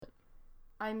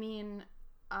I mean,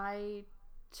 I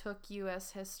took U.S.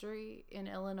 history in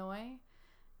Illinois,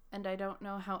 and I don't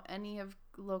know how any of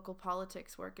local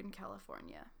politics work in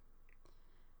California.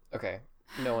 Okay,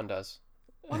 no one does.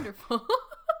 Wonderful.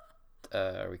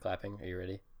 Are we clapping? Are you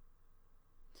ready?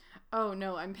 Oh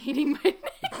no, I'm painting my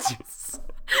nails.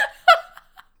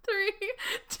 3,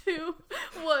 2,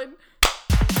 1.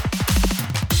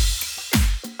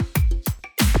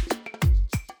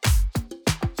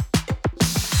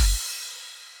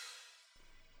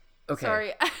 Okay.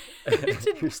 Sorry.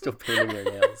 You're still painting your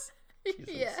nails. Jesus.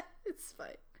 Yeah, it's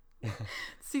fine.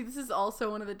 See, this is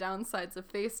also one of the downsides of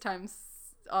FaceTime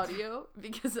audio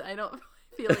because I don't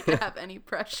feel like I have any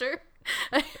pressure.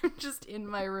 I'm just in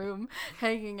my room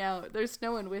hanging out. There's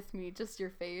no one with me, just your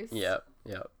face. Yep.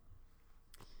 So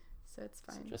it's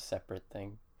fine. Such a separate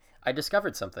thing. I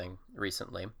discovered something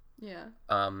recently. Yeah.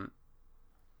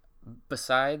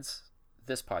 Besides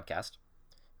this podcast,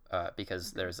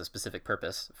 because there's a specific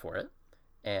purpose for it,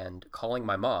 and calling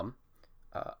my mom,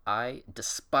 I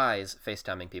despise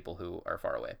FaceTiming people who are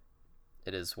far away.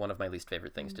 It is one of my least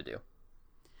favorite things to do.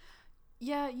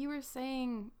 Yeah, you were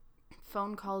saying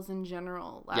phone calls in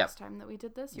general last time that we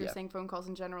did this. You were saying phone calls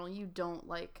in general. You don't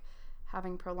like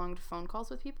having prolonged phone calls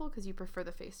with people because you prefer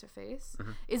the face-to-face.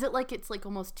 Mm-hmm. Is it like it's like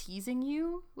almost teasing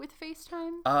you with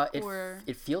FaceTime?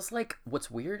 It feels like, what's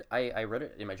weird, I wrote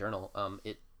it in my journal,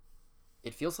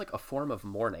 it feels like a form of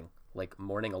mourning, like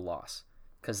mourning a loss.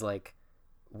 Because, like,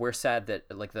 we're sad that,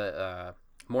 like, the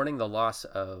mourning the loss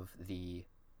of the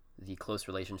close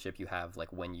relationship you have,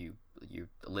 like, when you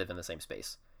live in the same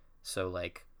space. So,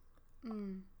 like,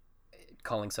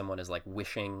 calling someone is like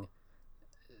wishing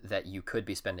that you could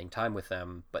be spending time with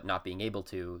them, but not being able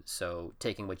to, so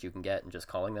taking what you can get and just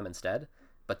calling them instead.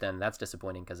 But then that's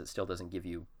disappointing because it still doesn't give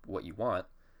you what you want.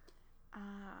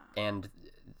 And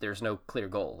there's no clear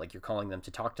goal. Like, you're calling them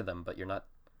to talk to them, but you're not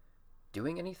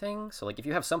doing anything. So, like, if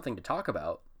you have something to talk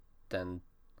about, then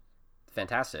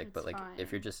fantastic. It's but, like, fine.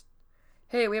 If you're just,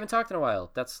 hey, we haven't talked in a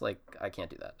while, that's, like, I can't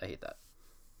do that. I hate that.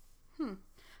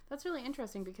 That's really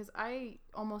interesting because I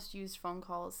almost used phone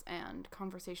calls and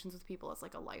conversations with people as,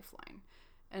 like, a lifeline.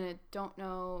 And I don't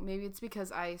know, maybe it's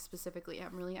because I specifically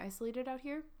am really isolated out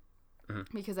here.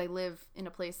 Mm-hmm. Because I live in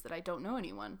a place that I don't know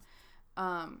anyone.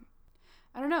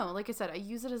 I don't know. Like I said, I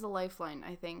use it as a lifeline,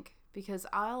 I think, because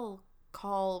I'll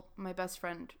call my best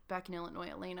friend back in Illinois,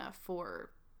 Elena,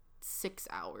 for 6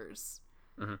 hours.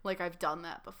 Mm-hmm. Like, I've done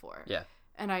that before. Yeah.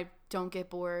 And I don't get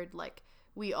bored. Like,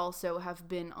 we also have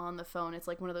been on the phone. It's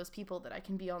like one of those people that I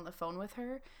can be on the phone with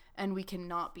her and we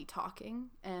cannot be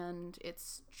talking, and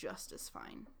it's just as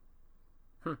fine.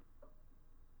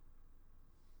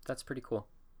 That's pretty cool.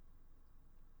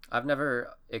 I've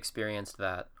never experienced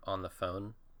that on the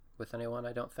phone with anyone,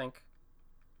 I don't think.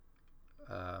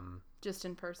 Just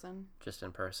in person? Just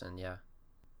in person, yeah.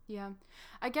 Yeah.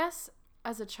 I guess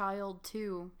as a child,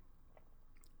 too,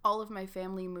 all of my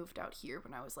family moved out here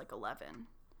when I was like 11.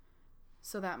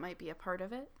 So that might be a part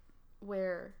of it,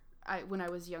 where when I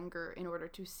was younger, in order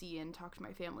to see and talk to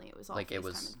my family, it was all like FaceTime and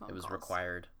phone it was calls.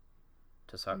 Required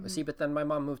to talk. Mm-hmm. See, but then my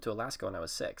mom moved to Alaska when I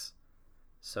was 6.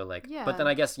 So, like, yeah. But then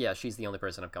I guess, yeah, she's the only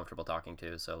person I'm comfortable talking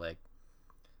to. So, like,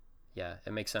 yeah,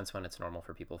 it makes sense when it's normal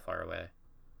for people far away.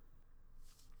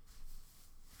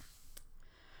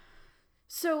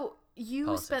 So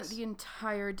you spent the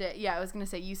entire day. Yeah, I was going to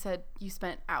say, you said you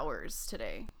spent hours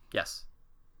today. Yes.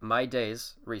 My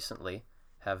days recently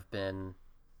have been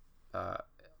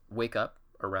wake up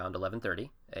around 11:30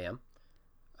 a.m.,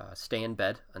 stay in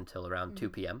bed until around 2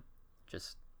 p.m.,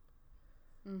 just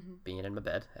being in my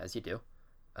bed, as you do,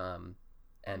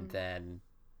 and then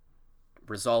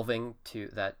resolving to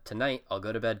that tonight I'll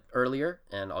go to bed earlier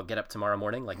and I'll get up tomorrow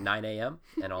morning like 9 a.m.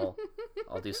 and I'll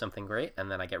do something great, and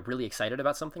then I get really excited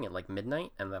about something at like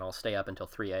midnight, and then I'll stay up until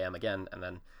 3 a.m. again, and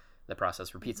then the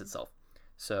process repeats itself.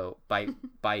 So by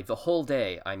the whole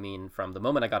day, I mean from the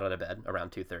moment I got out of bed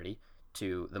around 2:30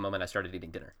 to the moment I started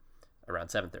eating dinner around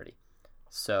 7:30.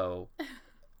 So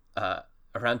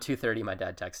around 2:30, my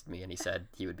dad texted me and he said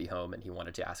he would be home and he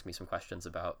wanted to ask me some questions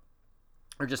about,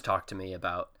 or just talk to me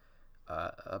about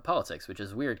politics, which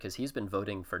is weird because he's been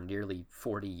voting for nearly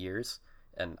 40 years,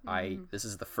 and this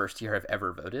is the first year I've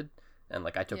ever voted, and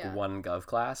like I took one gov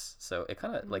class, so it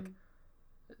kind of like,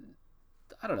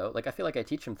 I don't know, like I feel like I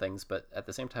teach him things, but at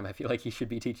the same time I feel like he should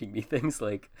be teaching me things.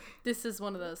 Like, this is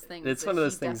one of those things. It's one of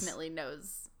those things. Definitely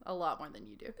knows a lot more than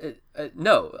you do.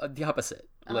 No, the opposite.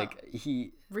 Oh. Like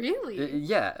he really,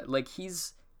 yeah, like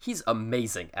he's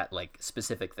amazing at like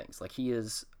specific things. Like he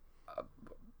is.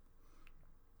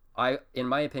 In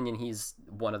my opinion, he's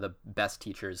one of the best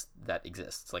teachers that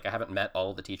exists. Like, I haven't met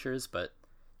all the teachers, but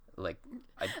Like,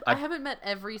 I haven't met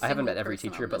every single I haven't met every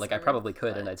person teacher, on but this like I probably earth,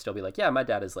 could, but and I'd still be like, yeah, my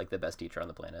dad is like the best teacher on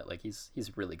the planet. Like he's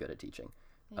really good at teaching,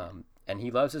 yeah. and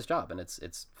he loves his job, and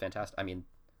it's fantastic. I mean,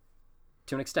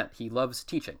 to an extent, he loves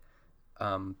teaching,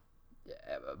 um,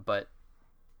 but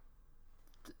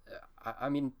I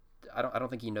mean, I don't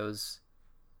think he knows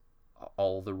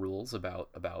all the rules about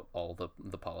all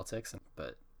the politics,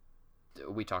 but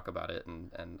we talk about it,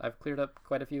 and I've cleared up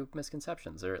quite a few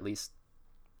misconceptions, or at least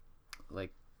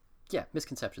like, yeah,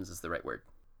 misconceptions is the right word.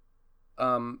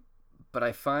 But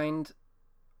I find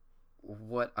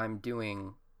what I'm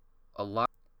doing a lot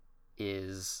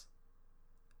is,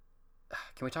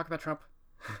 can we talk about Trump?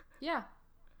 Yeah.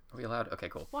 Are we allowed? Okay,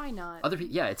 cool. Why not?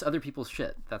 Yeah, it's other people's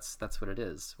shit. That's what it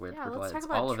is. Let's talk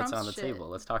about all of Trump's it's on the shit. table.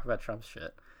 Let's talk about Trump's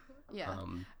shit. Yeah.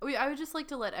 I would just like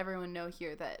to let everyone know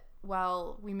here that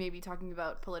while we may be talking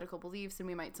about political beliefs, and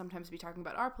we might sometimes be talking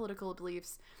about our political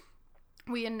beliefs,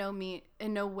 we in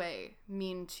no way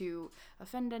mean to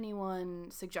offend anyone,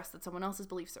 suggest that someone else's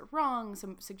beliefs are wrong,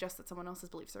 suggest that someone else's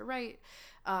beliefs are right.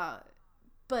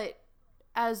 But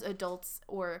as adults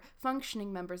or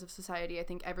functioning members of society, I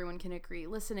think everyone can agree,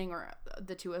 listening, or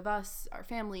the two of us, our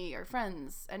family, our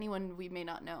friends, anyone we may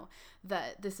not know,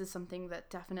 that this is something that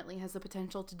definitely has the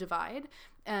potential to divide.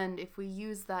 And if we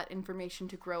use that information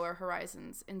to grow our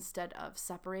horizons instead of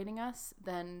separating us,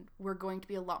 then we're going to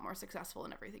be a lot more successful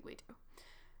in everything we do.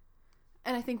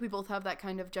 And I think we both have that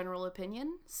kind of general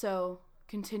opinion. So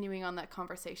continuing on that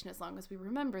conversation, as long as we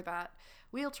remember that,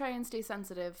 we'll try and stay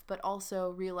sensitive, but also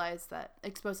realize that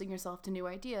exposing yourself to new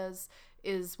ideas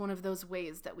is one of those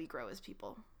ways that we grow as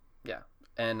people. Yeah.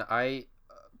 And I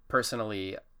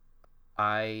personally,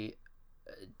 I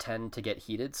tend to get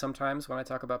heated sometimes when I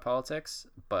talk about politics,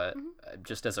 but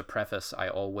just as a preface, I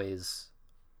always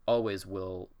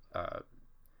will,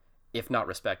 if not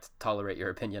respect, tolerate your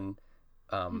opinion,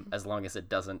 as long as it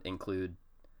doesn't include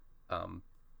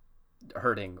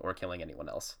hurting or killing anyone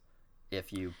else.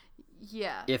 If you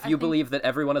believe that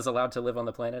everyone is allowed to live on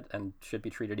the planet and should be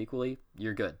treated equally,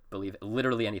 you're good. Believe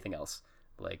literally anything else.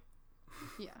 Like,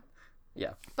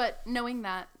 yeah. But knowing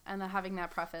that and having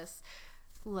that preface,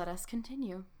 let us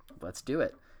continue. Let's do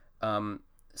it.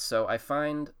 So I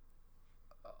find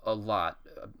a lot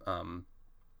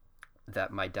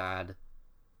that my dad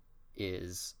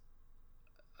is,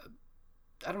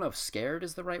 I don't know if scared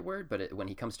is the right word, but when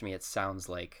he comes to me, it sounds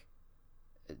like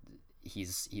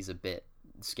he's a bit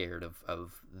scared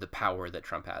of the power that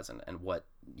Trump has and what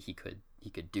he could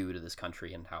do to this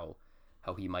country, and how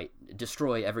he might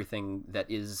destroy everything that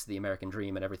is the American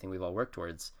dream and everything we've all worked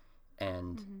towards.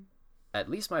 And at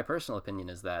least my personal opinion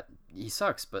is that he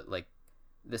sucks, but like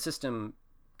the system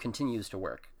continues to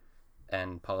work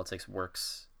and politics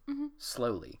works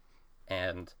slowly.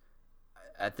 And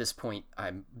at this point,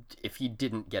 if he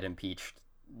didn't get impeached,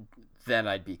 then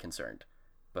I'd be concerned.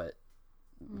 But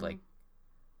like,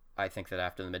 I think that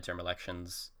after the midterm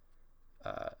elections,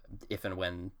 if and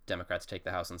when Democrats take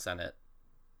the House and Senate,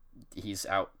 he's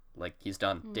out. Like, he's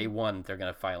done. Day one, they're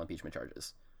going to file impeachment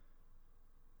charges.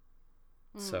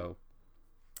 So,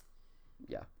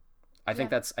 yeah. I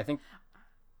think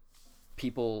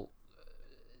people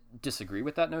disagree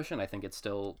with that notion. I think it's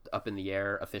still up in the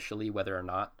air officially whether or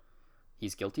not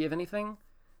he's guilty of anything.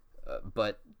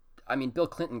 But, I mean, Bill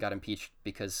Clinton got impeached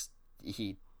because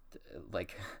he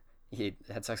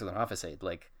had sex with an office aide.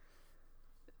 Like,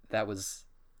 that was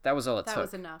all it took. That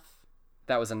was enough.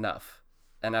 That was enough.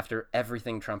 And after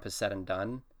everything Trump has said and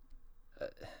done,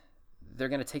 they're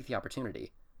going to take the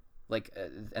opportunity. Like,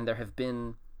 and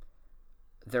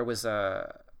there was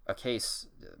a case,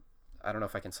 I don't know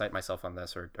if I can cite myself on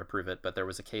this or prove it, but there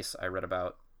was a case I read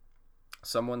about.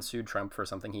 Someone sued Trump for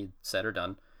something he said or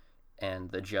done,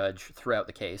 and the judge threw out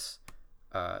the case,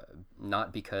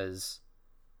 not because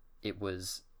it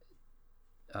was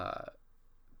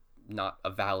not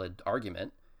a valid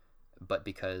argument, but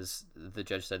because the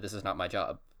judge said, this is not my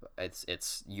job.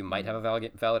 It's you might have a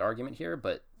valid argument here,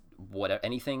 but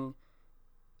anything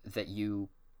that you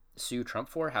sue Trump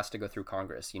for has to go through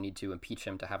Congress. You need to impeach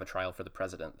him to have a trial for the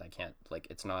president. I can't, like,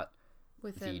 it's not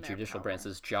within the judicial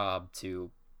branch's job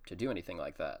to do anything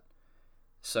like that.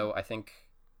 So I think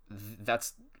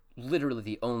that's literally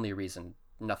the only reason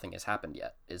nothing has happened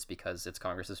yet, is because it's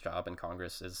Congress's job, and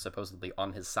Congress is supposedly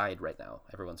on his side right now.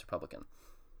 Everyone's Republican.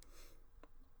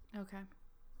 Okay.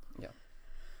 Yeah.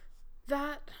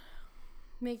 That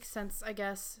makes sense, I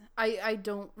guess. I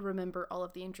don't remember all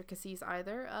of the intricacies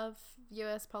either of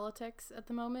U.S. politics at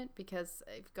the moment, because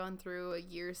I've gone through a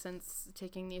year since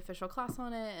taking the official class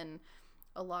on it and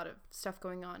a lot of stuff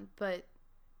going on. But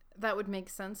that would make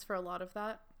sense for a lot of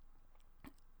that.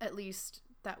 At least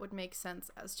that would make sense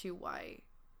as to why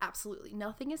absolutely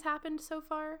nothing has happened so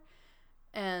far,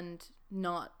 and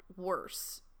not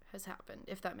worse has happened,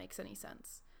 if that makes any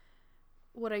sense.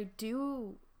 What I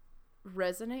do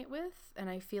resonate with, and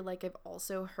I feel like I've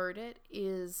also heard it,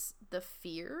 is the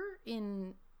fear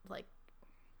in, like,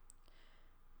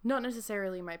 not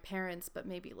necessarily my parents, but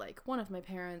maybe like one of my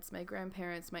parents, my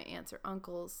grandparents, my aunts or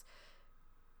uncles.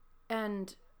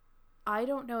 And I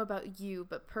don't know about you,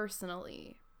 but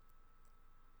personally,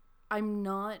 I'm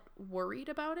not worried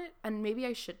about it. And maybe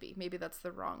I should be. Maybe that's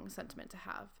the wrong sentiment to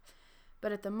have.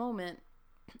 But at the moment,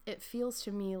 it feels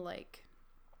to me like,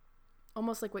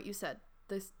 almost like what you said,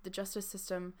 the justice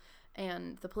system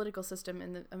and the political system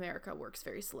in America works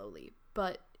very slowly,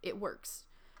 but it works.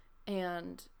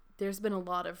 And there's been a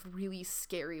lot of really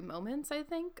scary moments, I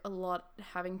think, a lot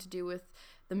having to do with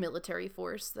the military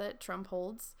force that Trump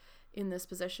holds in this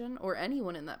position, or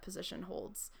anyone in that position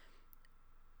holds.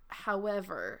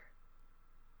 However,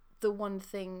 the one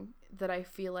thing that I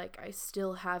feel like I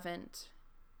still haven't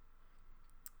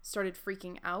started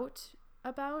freaking out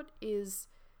about is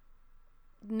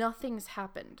nothing's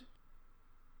happened.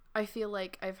 I feel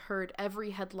like I've heard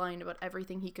every headline about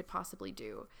everything he could possibly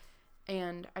do,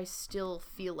 and I still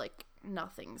feel like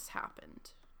nothing's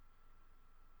happened.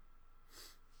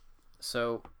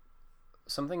 So,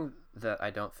 something that I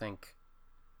don't think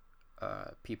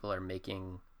people are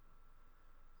making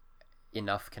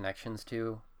enough connections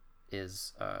to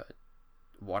is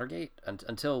Watergate.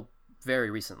 Until very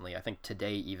recently, I think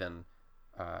today even,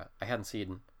 I hadn't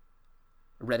seen...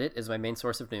 Reddit is my main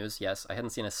source of news, yes. I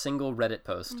hadn't seen a single Reddit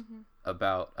post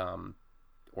about,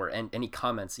 or any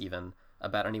comments even,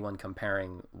 about anyone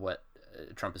comparing what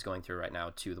Trump is going through right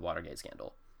now to the Watergate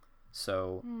scandal.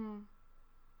 So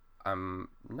I'm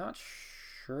not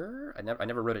sure. I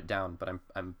never wrote it down, but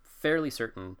I'm fairly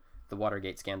certain the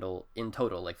Watergate scandal in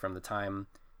total, like from the time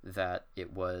that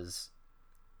it was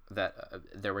that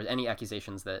there were any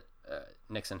accusations that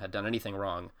Nixon had done anything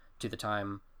wrong to the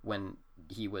time when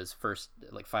he was first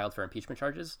like filed for impeachment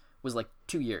charges, was like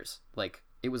 2 years. Like,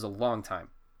 it was a long time.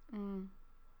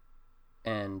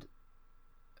 And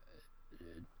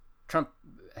Trump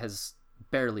has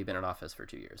barely been in office for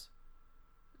 2 years.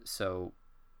 So...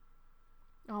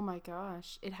 Oh my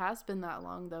gosh. It has been that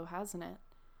long, though, hasn't it?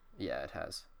 Yeah, it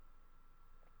has.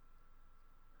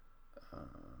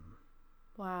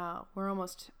 Wow. We're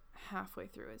almost halfway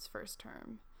through his first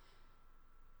term.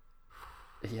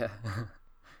 Yeah.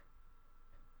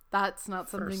 That's not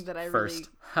something that I first. really...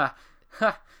 Ha!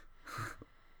 Ha!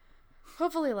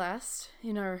 Hopefully last,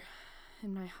 in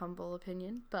my humble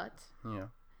opinion, but... Yeah.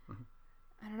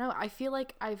 I don't know. I feel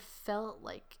like I've felt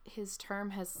like his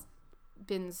term has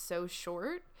been so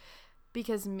short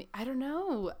because, I don't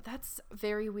know, that's a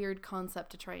very weird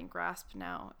concept to try and grasp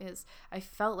now, is I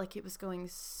felt like it was going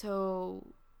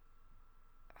so...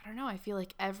 I don't know. I feel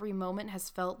like every moment has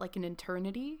felt like an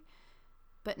eternity,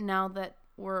 but now that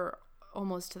we're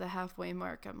almost to the halfway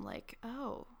mark, I'm like,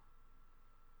 oh,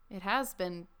 it has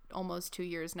been almost 2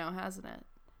 years now, hasn't it?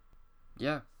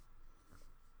 Yeah.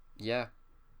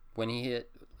 When he hit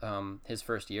his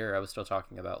first year, I was still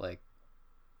talking about, like,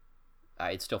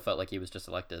 I still felt like he was just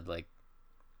elected. Like,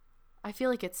 I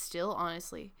feel like it's still,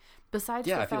 honestly, besides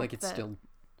yeah, the I feel fact like it's that still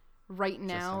right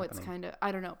now it's happening. kind of,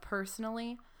 I don't know,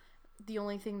 personally, the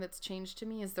only thing that's changed to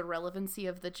me is the relevancy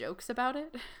of the jokes about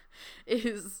it.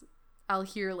 Is I'll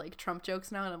hear like Trump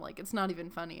jokes now and I'm like, it's not even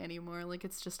funny anymore. Like,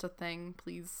 it's just a thing.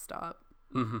 Please stop.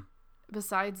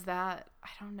 Besides that, I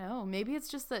don't know. Maybe it's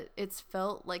just that it's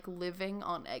felt like living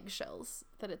on eggshells.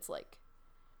 That it's like,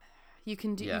 you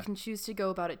can choose to go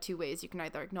about it two ways. You can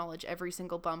either acknowledge every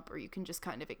single bump, or you can just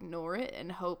kind of ignore it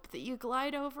and hope that you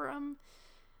glide over them.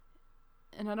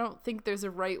 And I don't think there's a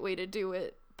right way to do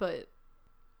it, but...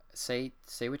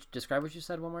 Describe what you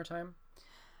said one more time.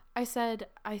 I said,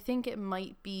 I think it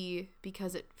might be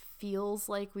because it feels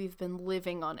like we've been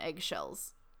living on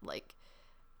eggshells. Like,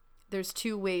 there's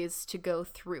two ways to go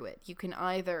through it. You can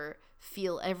either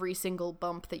feel every single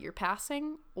bump that you're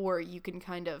passing, or you can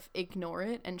kind of ignore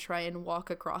it and try and walk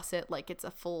across it like it's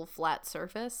a full flat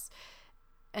surface.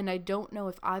 And I don't know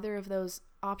if either of those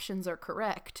options are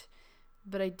correct,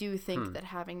 but I do think that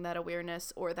having that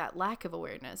awareness, or that lack of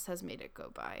awareness, has made it go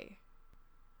by.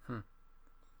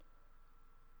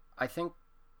 I think,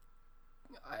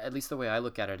 at least the way I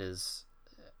look at it is,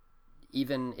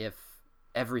 even if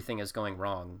everything is going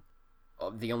wrong,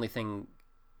 the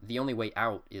only way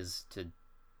out is to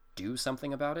do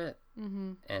something about it.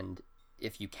 And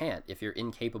if you're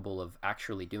incapable of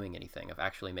actually doing anything, of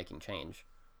actually making change,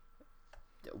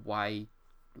 why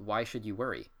should you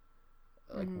worry?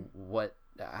 Like,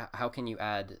 how can you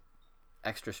add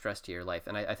extra stress to your life?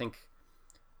 And I think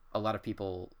a lot of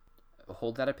people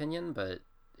hold that opinion, but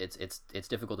it's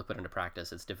difficult to put into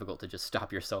practice. It's difficult to just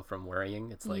stop yourself from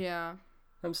worrying. It's like, yeah.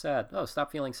 I'm sad. Oh,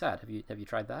 stop feeling sad. Have you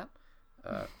tried that?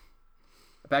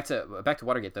 Back to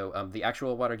Watergate though. The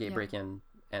actual Watergate break-in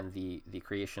and the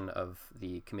creation of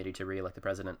the committee to re-elect the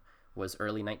president was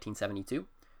early 1972,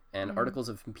 and articles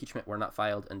of impeachment were not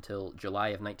filed until July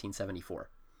of 1974.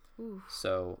 Ooh.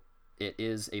 So it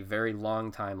is a very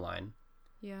long timeline.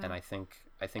 Yeah. And I think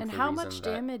and the how reason much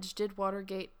damage did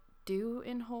Watergate do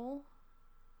in whole?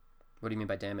 What do you mean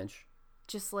by damage?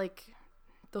 Just like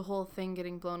the whole thing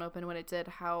getting blown open when it did,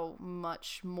 how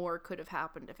much more could have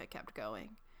happened if it kept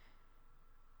going?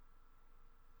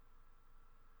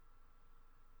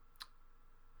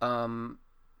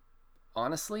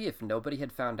 Honestly, if nobody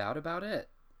had found out about it,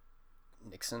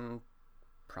 Nixon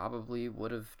probably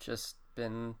would have just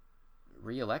been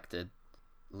reelected.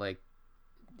 Like,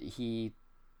 he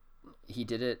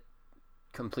did it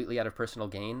completely out of personal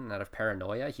gain and out of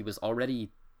paranoia. He was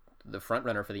already the front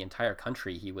runner for the entire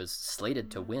country. He was slated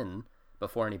to win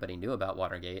before anybody knew about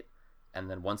Watergate,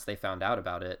 and then once they found out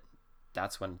about it,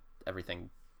 that's when everything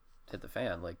hit the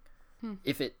fan. Like,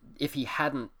 if he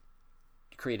hadn't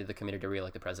created the committee to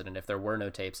re-elect the president, if there were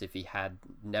no tapes, if he had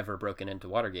never broken into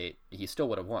Watergate, he still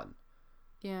would have won.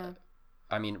 Yeah.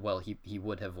 I mean, well, he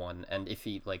would have won, and if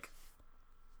he, like,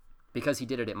 because he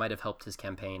did it, it might have helped his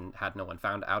campaign had no one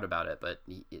found out about it, but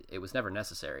it was never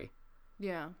necessary.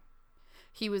 Yeah.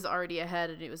 He was already ahead,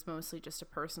 and it was mostly just a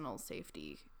personal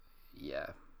safety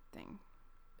thing.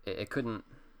 It couldn't...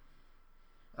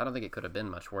 I don't think it could have been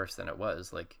much worse than it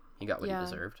was. Like, he got what he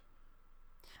deserved.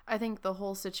 I think the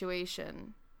whole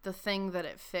situation, the thing that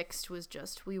it fixed was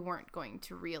just we weren't going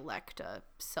to re-elect a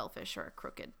selfish or a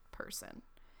crooked person.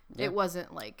 Yeah. It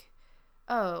wasn't like,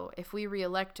 oh, if we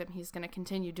re-elect him, he's going to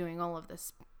continue doing all of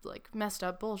this, like, messed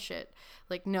up bullshit.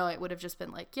 Like, no, it would have just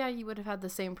been like, yeah, you would have had the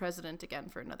same president again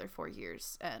for another 4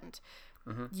 years, and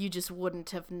you just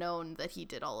wouldn't have known that he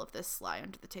did all of this sly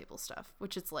under the table stuff,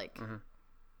 which it's like,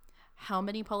 how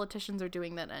many politicians are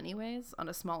doing that anyways on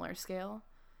a smaller scale?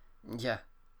 Yeah.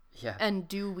 Yeah. And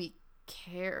do we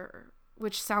care?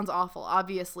 Which sounds awful.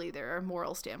 Obviously, there are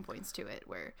moral standpoints to it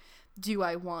where, do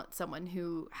I want someone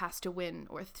who has to win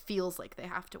or feels like they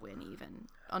have to win even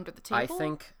under the table?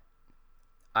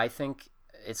 I think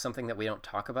it's something that we don't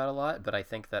talk about a lot, but I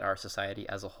think that our society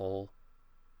as a whole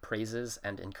praises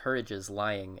and encourages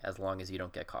lying as long as you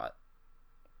don't get caught.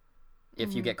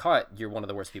 If you get caught, you're one of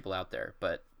the worst people out there.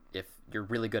 But if you're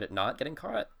really good at not getting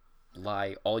caught,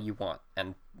 lie all you want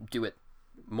and do it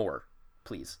more,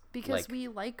 please. Because we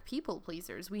like people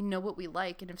pleasers. We know what we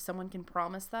like, and if someone can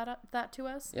promise that to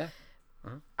us,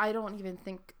 I don't even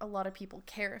think a lot of people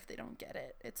care if they don't get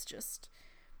it. It's just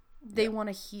they want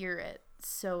to hear it.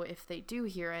 So if they do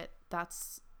hear it,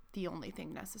 that's the only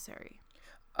thing necessary.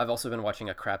 I've also been watching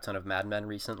a crap ton of Mad Men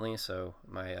recently, so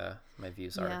my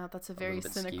views are that's a very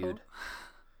cynical. Skewed.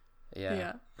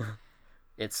 Yeah.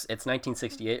 It's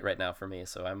 1968 right now for me,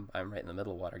 so I'm right in the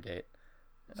middle of Watergate.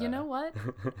 You know what?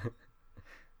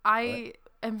 I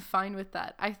am fine with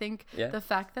that. I think the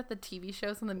fact that the TV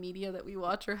shows and the media that we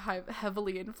watch are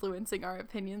heavily influencing our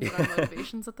opinions and our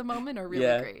motivations at the moment are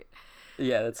really great.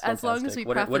 Yeah, that's fantastic. As long as we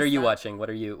what are you watching? What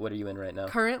are you in right now?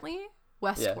 Currently,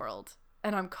 Westworld,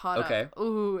 and I'm caught up.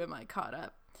 Ooh, am I caught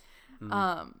up?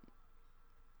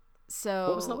 So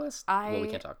what was the list? Well,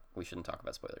 we shouldn't talk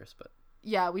about spoilers, but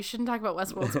yeah, we shouldn't talk about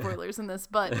Westworld spoilers in this,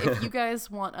 but if you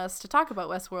guys want us to talk about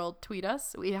Westworld, tweet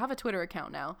us. We have a Twitter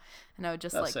account now, and I would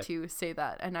just like to say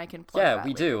that, and I can plug that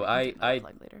we later. do.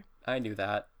 I knew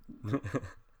that.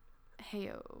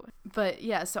 Heyo. But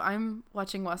yeah, so I'm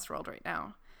watching Westworld right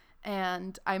now,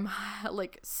 and I'm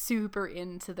like super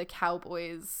into the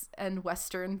cowboys and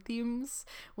Western themes,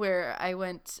 where I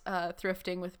went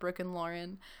thrifting with Brooke and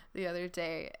Lauren the other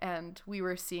day, and we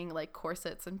were seeing like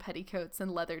corsets and petticoats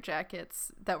and leather jackets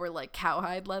that were like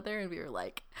cowhide leather, and we were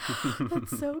like,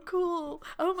 that's so cool,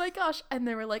 oh my gosh. And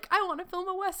they were like, I want to film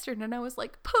a Western, and I was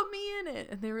like, put me in it,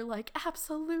 and they were like,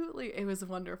 absolutely. It was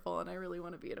wonderful, and I really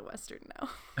want to be in a Western now.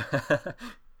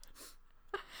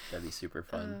 That'd be super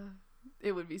fun.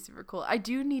 It would be super cool. I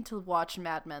do need to watch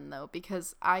Mad Men though,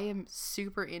 because I am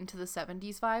super into the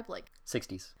 70s vibe, like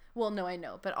 60s. Well, no, I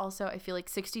know, but also I feel like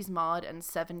 60s mod and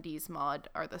 70s mod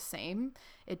are the same.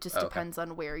 It just depends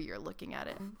on where you're looking at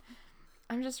it.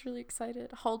 I'm just really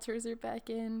excited. Halters are back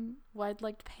in,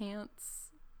 wide-legged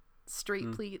pants,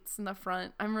 straight pleats in the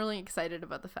front. I'm really excited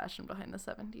about the fashion behind the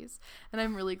 70s, and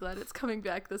I'm really glad it's coming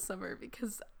back this summer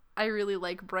because I really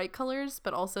like bright colors,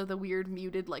 but also the weird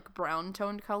muted like brown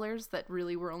toned colors that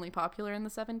really were only popular in the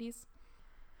 70s.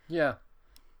 Yeah.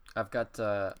 I've got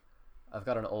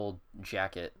an old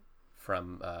jacket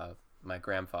from my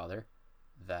grandfather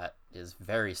that is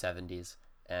very 70s,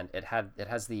 and it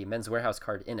has the Men's Warehouse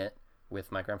card in it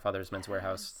with my grandfather's Men's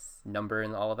Warehouse number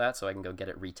and all of that, so I can go get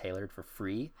it retailored for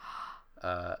free.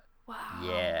 Wow.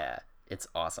 Yeah, it's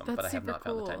awesome, That's but I have super not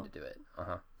found the time cool. to do it.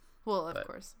 Well, of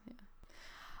course. Yeah.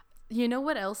 You know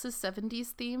what else is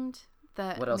 70s themed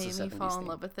that What else made is me 70s fall in themed?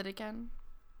 love with it again?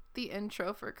 The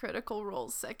intro for Critical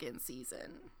Role's second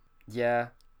season. Yeah,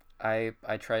 I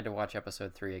tried to watch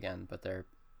episode 3 again, but they're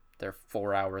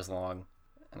 4 hours long,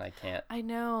 and I can't. I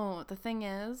know. The thing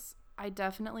is, I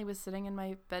definitely was sitting in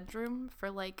my bedroom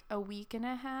for like a week and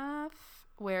a half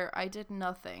where I did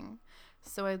nothing.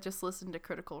 So I just listened to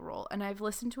Critical Role, and I've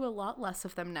listened to a lot less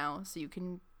of them now, so you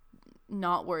can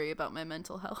not worry about my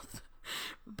mental health.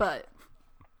 But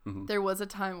there was a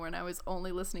time when I was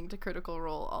only listening to Critical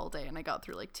Role all day, and I got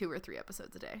through like 2 or 3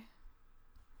 episodes a day.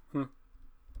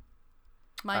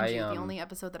 Mind you, the only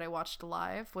episode that I watched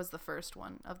live was the first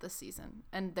one of this season,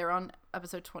 and they're on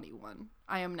episode 21.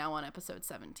 I am now on episode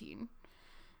 17.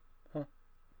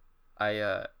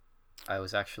 I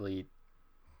was actually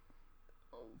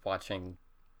watching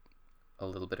a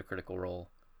little bit of Critical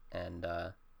Role and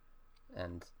a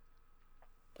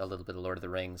little bit of Lord of the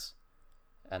Rings,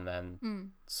 and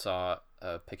then saw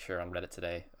a picture on Reddit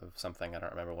today of something. I don't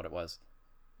remember what it was,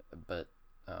 but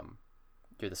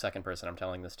you're the second person I'm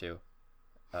telling this to.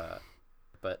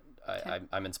 But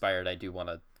I'm inspired. I do want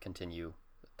to continue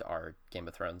our Game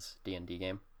of Thrones D&D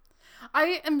game.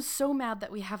 I am so mad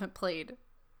that we haven't played.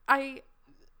 I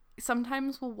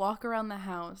sometimes will walk around the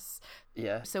house.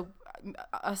 Yeah. So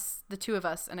the two of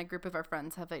us and a group of our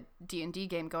friends have a D&D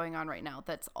game going on right now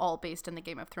that's all based in the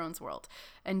Game of Thrones world.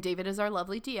 And David is our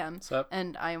lovely DM. What's up?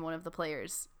 And I am one of the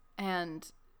players. And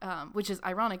which is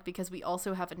ironic because we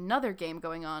also have another game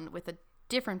going on with a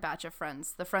different batch of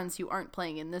friends, the friends who aren't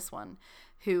playing in this one,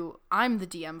 who I'm the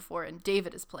DM for and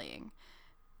David is playing.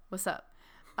 What's up?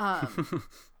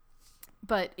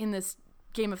 But in this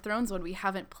Game of Thrones one, we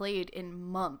haven't played in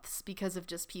months because of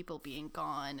just people being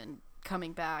gone and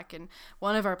coming back, and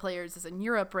one of our players is in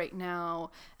Europe right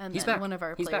now, and He's then back. one of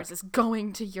our He's players back. is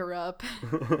going to Europe.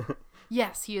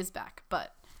 Yes, he is back,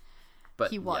 but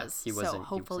he was. Yeah, So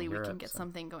hopefully we can get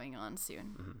something going on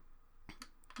soon.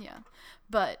 Yeah.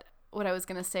 But what I was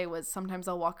going to say was sometimes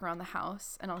I'll walk around the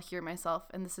house and I'll hear myself,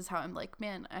 and this is how I'm like,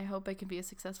 man, I hope I can be a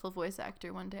successful voice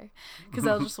actor one day, because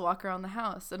I'll just walk around the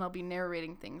house and I'll be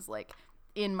narrating things like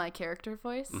in my character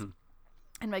voice.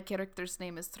 And my character's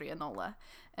name is Trianola,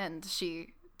 and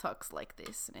she talks like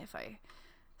this, and if I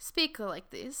speak like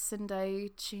this and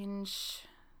I change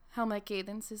how my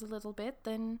cadence is a little bit,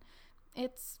 then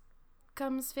it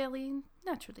comes fairly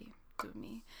naturally to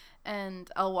me. And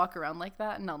I'll walk around like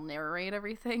that and I'll narrate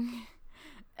everything.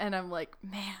 And I'm like,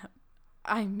 man,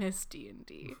 I miss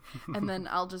D&D. And then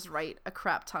I'll just write a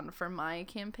crap ton for my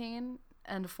campaign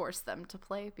and force them to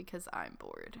play because I'm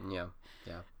bored. Yeah.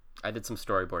 I did some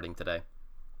storyboarding today,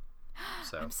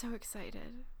 so I'm so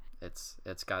excited.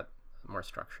 it's got more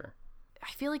structure.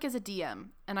 I feel like as a DM,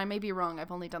 and I may be wrong,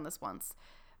 I've only done this once,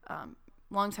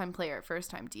 long-time player,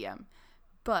 first-time DM,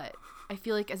 but I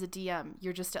feel like as a DM,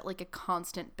 you're just at like a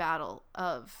constant battle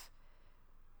of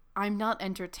I'm not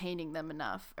entertaining them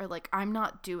enough, or like I'm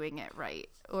not doing it right,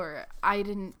 or I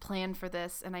didn't plan for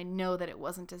this and I know that it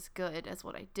wasn't as good as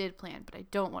what I did plan, but I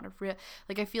don't want to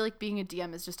like I feel like being a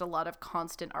DM is just a lot of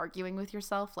constant arguing with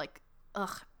yourself, like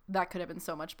ugh, that could have been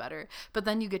so much better. But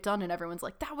then you get done and everyone's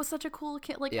like, that was such a cool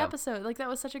episode, like that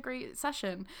was such a great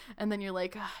session, and then you're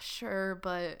like, sure,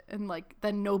 but, and like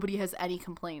then nobody has any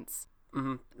complaints. I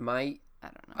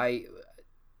don't know.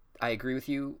 I agree with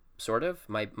you, sort of.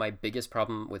 My biggest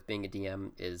problem with being a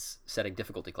DM is setting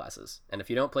difficulty classes. And if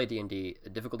you don't play D&D, a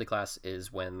difficulty class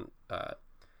is when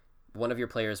one of your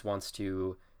players wants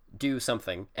to do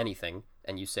something, anything,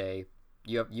 and you say,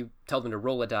 you tell them to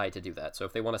roll a die to do that. So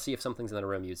if they want to see if something's in the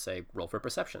room, you'd say, roll for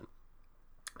perception.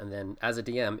 And then as a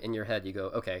DM, in your head, you go,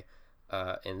 okay,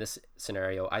 in this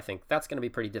scenario, I think that's going to be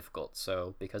pretty difficult.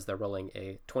 So because they're rolling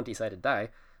a 20-sided die,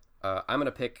 I'm going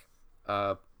to pick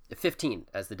 15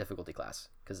 as the difficulty class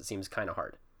because it seems kind of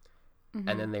hard.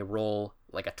 And then they roll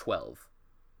like a 12.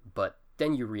 But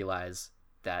then you realize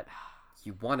that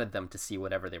you wanted them to see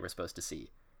whatever they were supposed to see.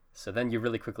 So then you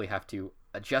really quickly have to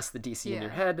adjust the DC in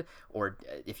your head, or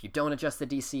if you don't adjust the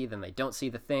DC, then they don't see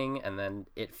the thing. And then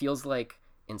it feels like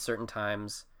in certain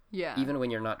times, even when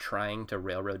you're not trying to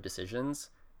railroad decisions,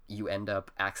 you end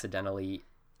up accidentally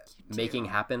making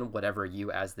happen whatever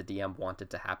you as the DM wanted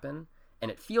to happen.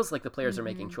 And it feels like the players are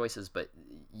making choices, but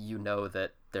you know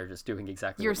that they're just doing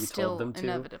exactly what you told them to.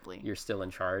 Inevitably. You're still in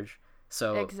charge.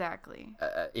 So exactly.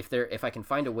 If I can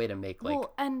find a way to make like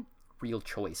well, and real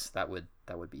choice, that would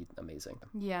be amazing.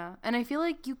 Yeah, and I feel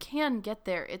like you can get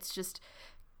there. It's just,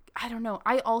 I don't know.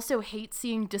 I also hate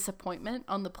seeing disappointment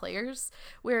on the players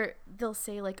where they'll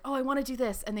say like, oh, I want to do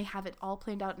this. And they have it all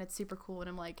planned out and it's super cool. And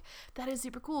I'm like, that is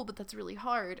super cool, but that's really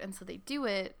hard. And so they do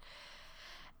it.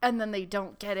 And then they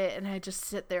don't get it. And I just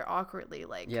sit there awkwardly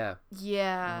like,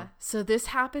 yeah. So this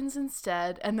happens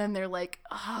instead. And then they're like,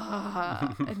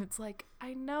 ah. And it's like,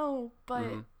 I know, but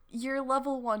you're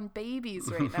level 1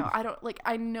 babies right now.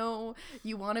 I know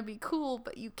you want to be cool,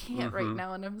 but you can't right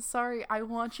now. And I'm sorry. I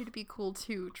want you to be cool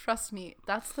too. Trust me.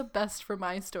 That's the best for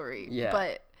my story. Yeah.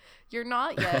 But you're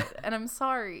not yet. And I'm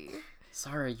sorry.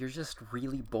 Sorry, you're just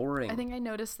really boring. I think I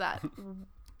noticed that.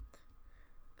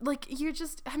 Like,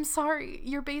 I'm sorry.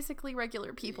 You're basically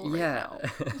regular people right now.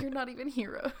 You're not even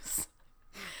heroes.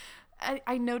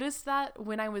 I noticed that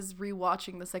when I was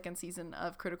rewatching the second season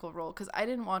of Critical Role, because I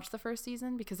didn't watch the first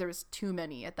season because there was too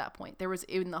many at that point. There was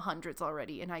in the hundreds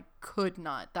already, and I could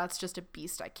not. That's just a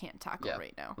beast I can't tackle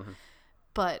right now.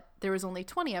 But there was only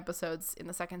 20 episodes in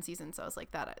the second season, so I was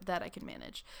like, that I can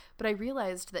manage. But I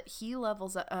realized that he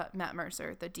levels Matt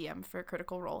Mercer, the DM for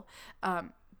Critical Role.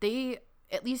 They,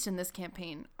 at least in this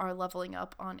campaign, are leveling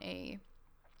up on a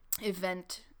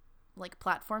event like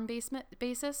platform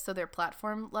basis. So they're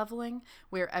platform leveling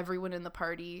where everyone in the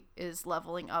party is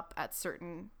leveling up at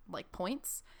certain like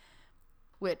points,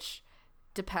 which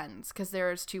depends because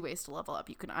there's 2 ways to level up.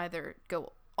 You can either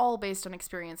go all based on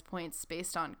experience points,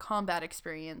 based on combat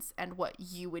experience and what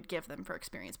you would give them for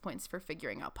experience points for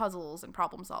figuring out puzzles and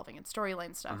problem solving and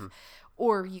storyline stuff.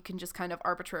 Or you can just kind of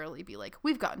arbitrarily be like,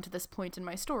 we've gotten to this point in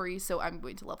my story, so I'm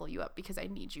going to level you up because I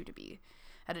need you to be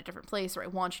at a different place, or I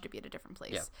want you to be at a different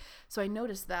place. So I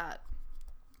noticed that,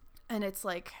 and it's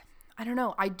like, I don't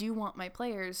know, I do want my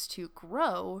players to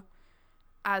grow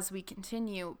as we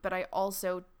continue, but I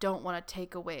also don't want to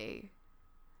take away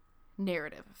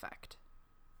narrative effect.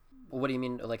 What do you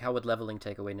mean? Like, how would leveling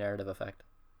take away narrative effect?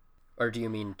 Or do you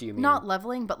mean not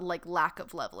leveling, but like lack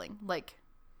of leveling, like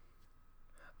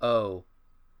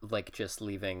just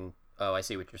leaving? Oh, I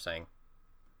see what you're saying.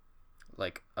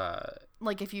 Like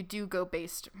if you do go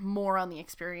based more on the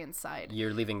experience side,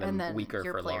 you're leaving them and then weaker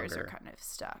your for players longer. are kind of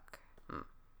stuck.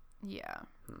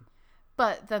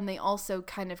 But then they also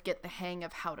kind of get the hang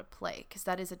of how to play, because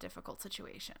that is a difficult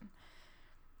situation,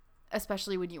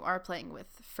 especially when you are playing with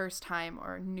first time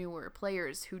or newer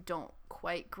players who don't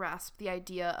quite grasp the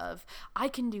idea of I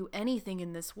can do anything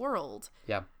in this world.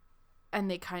 And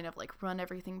they kind of like run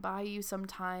everything by you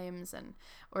sometimes,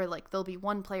 or like there'll be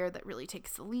one player that really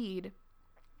takes the lead.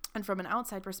 And from an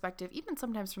outside perspective, even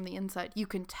sometimes from the inside, you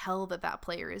can tell that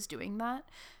player is doing that.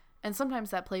 And sometimes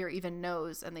that player even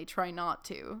knows and they try not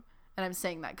to. And I'm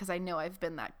saying that because I know I've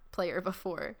been that player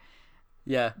before.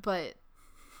 But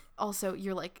also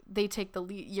you're like, they take the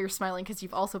lead. You're smiling because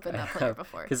you've also been that player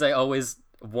before. Because I always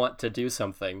want to do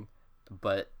something,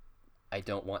 but I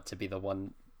don't want to be the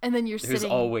one and then who's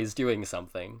always doing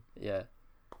something.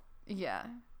 Yeah.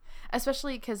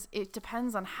 Especially because it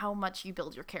depends on how much you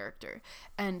build your character.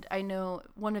 And I know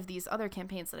one of these other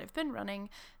campaigns that I've been running,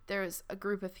 there's a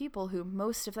group of people who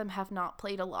most of them have not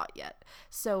played a lot yet.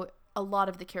 So a lot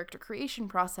of the character creation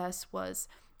process was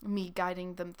me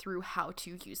guiding them through how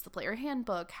to use the player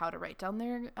handbook, how to write down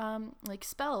their like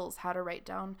spells, how to write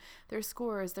down their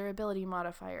scores, their ability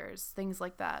modifiers, things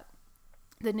like that.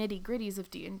 The nitty-gritties of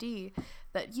D&D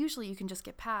that usually you can just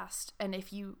get past. And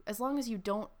as long as you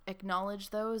don't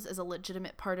acknowledge those as a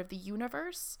legitimate part of the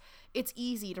universe, it's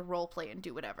easy to roleplay and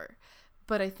do whatever.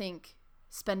 But I think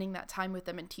spending that time with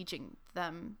them and teaching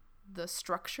them the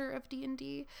structure of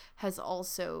D&D has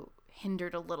also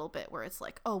hindered a little bit, where it's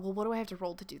like, oh, well, what do I have to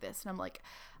roll to do this? And I'm like,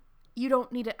 you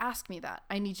don't need to ask me that.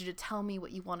 I need you to tell me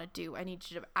what you want to do. I need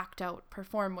you to act out,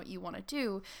 perform what you want to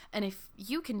do. And if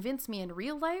you convince me in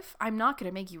real life, I'm not going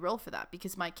to make you roll for that,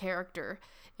 because my character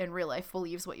in real life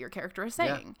believes what your character is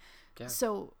saying. Yeah.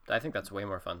 So I think that's way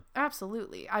more fun.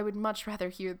 Absolutely. I would much rather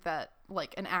hear that,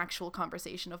 like an actual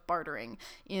conversation of bartering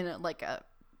in a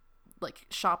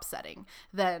shop setting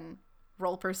than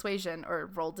roll persuasion or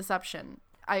roll deception.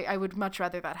 I would much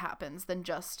rather that happens than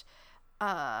just,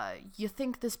 you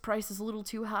think this price is a little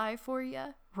too high for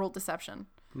you? Roll deception.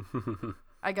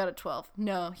 I got a 12.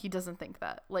 No, he doesn't think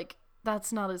that. Like,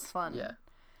 that's not as fun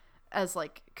as,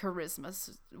 like,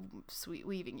 charisma sweet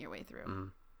weaving your way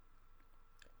through.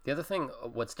 The other thing,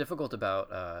 what's difficult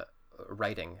about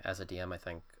writing as a DM, I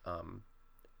think,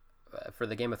 for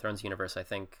the Game of Thrones universe, I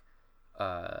think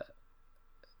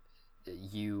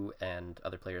you and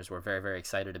other players were very, very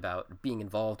excited about being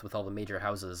involved with all the major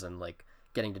houses and, like,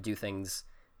 getting to do things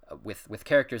with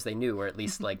characters they knew, or at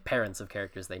least like parents of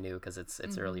characters they knew, because it's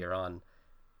earlier on.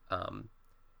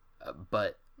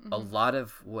 But a lot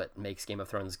of what makes Game of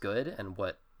Thrones good and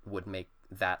what would make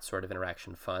that sort of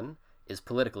interaction fun is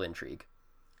political intrigue.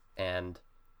 And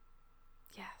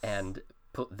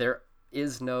there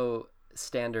is no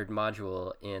standard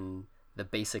module in the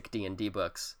basic D&D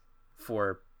books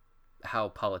for how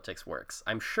politics works.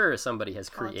 I'm sure somebody has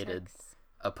created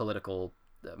a political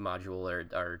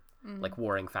module or like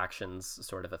warring factions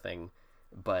sort of a thing,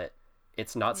 but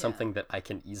it's not something that I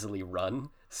can easily run.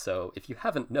 So if you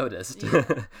haven't noticed,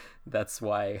 that's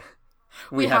why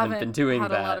we haven't been doing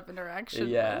had that. A lot of interaction.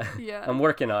 Yeah. Yeah. I'm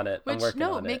working on it. Which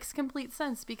makes complete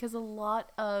sense, because a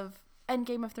lot of, and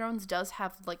Game of Thrones does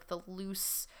have like the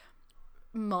loose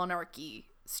monarchy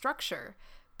structure,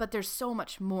 but there's so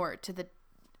much more to the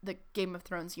Game of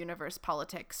Thrones universe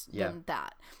politics than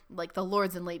that. Like the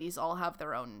lords and ladies all have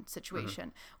their own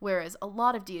situation, whereas a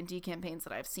lot of D&D campaigns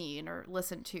that I've seen or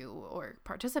listened to or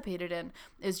participated in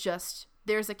is just,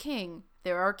 there's a king,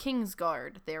 there are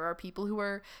Kingsguard, there are people who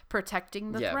are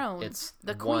protecting the throne, it's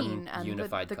the one queen and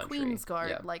unified the country. Queen's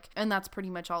Guard, like, and that's pretty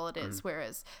much all it is.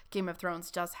 Whereas Game of Thrones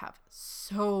does have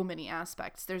so many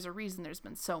aspects. There's a reason there's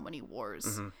been so many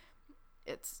wars.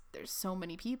 There's so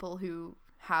many people who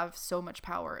have so much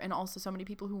power, and also so many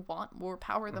people who want more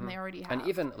power than they already have. And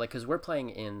even like, because we're playing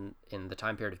in the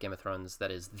time period of Game of Thrones that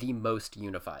is the most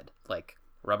unified. Like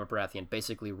Robert Baratheon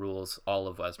basically rules all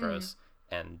of Westeros,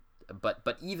 and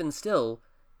but even still,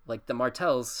 like the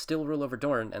Martells still rule over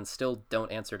Dorne and still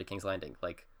don't answer to King's Landing.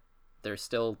 Like there's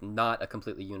still not a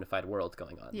completely unified world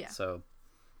going on. Yeah. So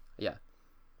yeah,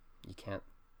 you can't.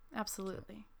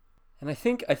 Absolutely. And I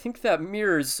think that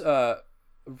mirrors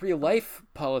real life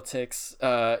politics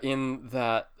in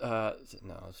that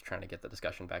no, I was trying to get the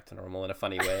discussion back to normal in a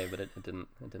funny way, but it didn't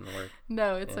work.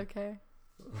 No, it's okay.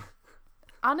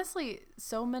 Honestly,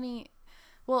 so many,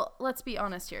 well, let's be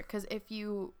honest here, because if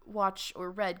you watch or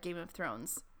read Game of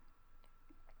Thrones,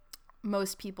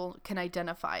 most people can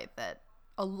identify that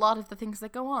a lot of the things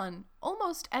that go on,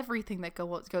 almost everything that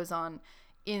goes on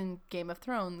in Game of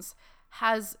Thrones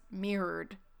has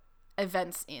mirrored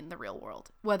events in the real world,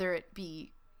 whether it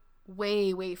be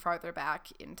way farther back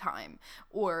in time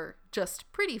or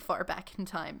just pretty far back in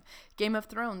time. Game of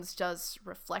Thrones does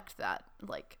reflect that,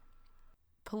 like,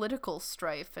 political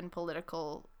strife and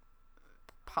political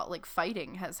like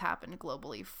fighting has happened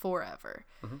globally forever.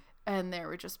 And there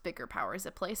were just bigger powers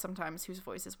at play sometimes whose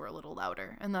voices were a little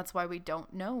louder, and that's why we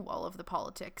don't know all of the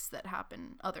politics that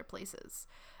happen other places.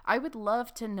 I would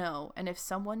love to know, and if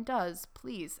someone does,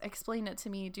 please explain it to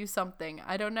me, do something.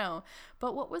 I don't know.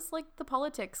 But what was like the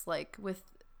politics like with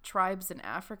tribes in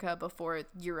Africa before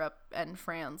Europe and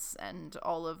France and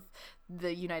all of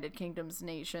the United Kingdom's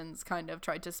nations kind of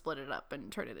tried to split it up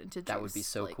and turn it into juice? That would be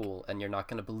so cool, and you're not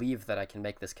going to believe that I can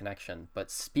make this connection. But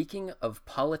speaking of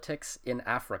politics in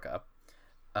Africa,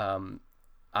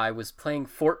 I was playing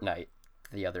Fortnite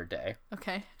the other day.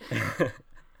 Okay.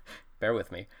 Bear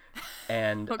with me.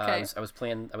 And I was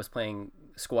playing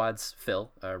Squads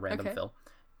Phil, random Phil,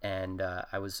 and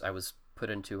I was put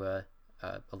into a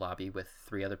lobby with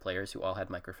 3 other players who all had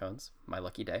microphones. My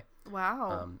lucky day.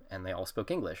 Wow. And they all spoke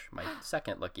English. My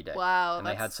second lucky day. Wow. And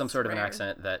they had some sort of an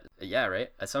accent that,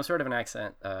 some sort of an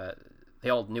accent. They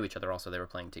all knew each other. Also, they were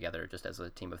playing together just as a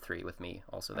team of 3 with me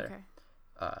also there.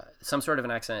 Okay. Some sort of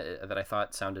an accent that I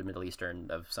thought sounded Middle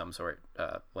Eastern of some sort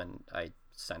when I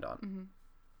signed on.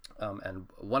 And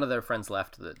one of their friends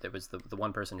left. There was the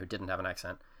one person who didn't have an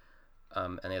accent,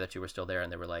 and the other 2 were still there.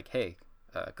 And they were like, "Hey,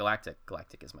 Galactic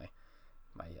is my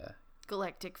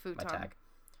Galactic Futon. My tag.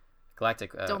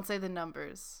 Galactic. Don't say the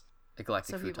numbers. A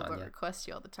Galactic so Futon. People don't request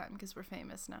you all the time because we're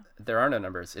famous now. There are no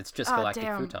numbers. It's just Galactic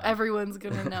damn. Futon. Everyone's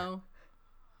gonna know.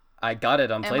 I got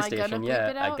it on PlayStation. I gonna yeah,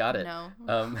 it out? I got it. No.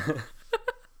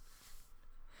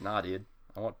 Nah, dude.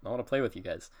 I want to play with you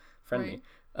guys. Friend me.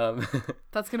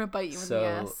 That's gonna bite you in the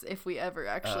ass if we ever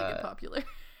actually get popular.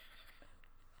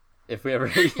 If we ever,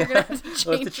 you're gonna have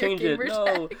to change your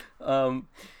gamer it. No.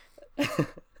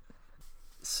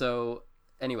 So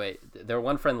anyway, there were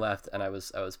one friend left, and I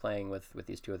was playing with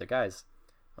these 2 other guys,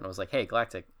 and I was like, "Hey,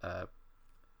 Galactic,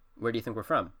 where do you think we're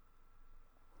from?"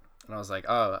 And I was like,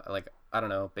 "Oh, like I don't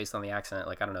know, based on the accent,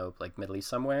 like I don't know, like Middle East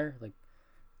somewhere, like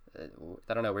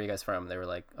I don't know, where are you guys from?" They were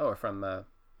like, "Oh, we're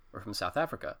from South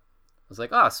Africa." I was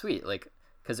like, "Oh, sweet," like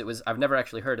because I've never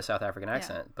actually heard a South African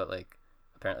accent, but like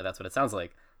apparently that's what it sounds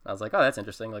like. And I was like, "Oh, that's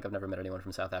interesting. Like I've never met anyone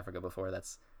from South Africa before.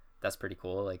 That's pretty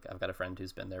cool. Like I've got a friend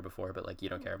who's been there before, but like you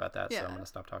don't care about that, so I'm gonna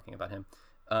stop talking about him."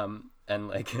 And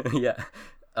like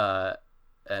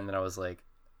and then I was like,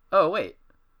 "Oh wait,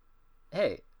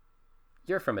 hey,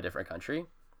 you're from a different country.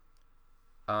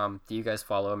 Do you guys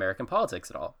follow American politics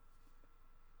at all?"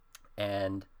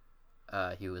 And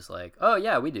he was like, "Oh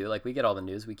yeah, we do. Like we get all the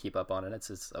news, we keep up on it."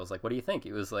 I was like, "What do you think?"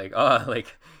 He was like, "Oh,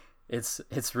 like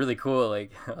it's really cool."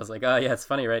 Like I was like, "Oh yeah, it's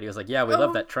funny, right?" He was like, "Yeah, we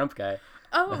love that Trump guy."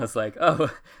 And I was like,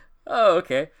 "Oh, oh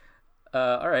okay,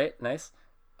 all right, nice."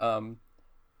 Um,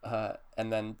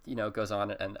 and then it goes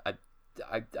on, and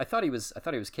I thought he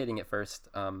was kidding at first,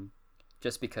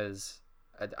 just because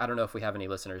I don't know if we have any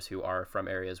listeners who are from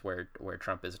areas where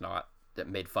Trump is not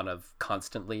made fun of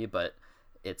constantly, but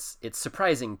it's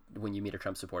surprising when you meet a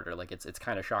Trump supporter. Like it's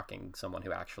kind of shocking, someone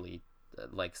who actually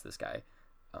likes this guy,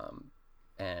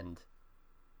 and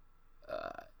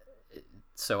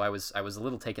so I was a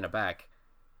little taken aback,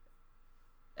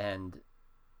 and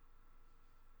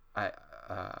I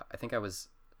think I was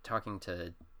talking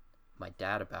to my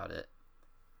dad about it.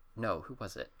 No, who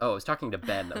was it? Oh, I was talking to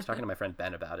Ben. I was talking to my friend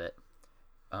Ben about it,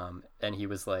 and he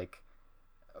was like,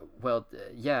 "Well,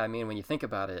 yeah, I mean, when you think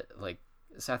about it, like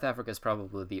South Africa is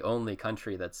probably the only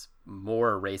country that's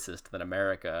more racist than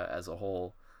America as a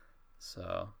whole."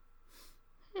 So,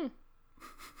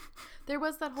 There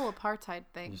was that whole apartheid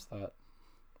thing.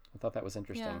 I thought that was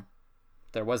interesting. Yeah.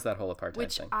 There was that whole apartheid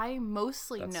Which thing. I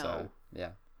mostly know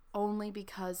yeah. only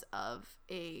because of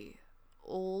a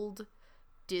old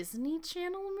Disney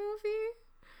Channel movie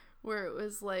where it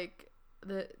was like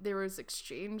there was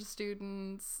exchange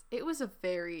students. It was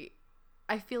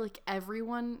I feel like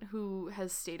everyone who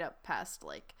has stayed up past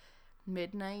like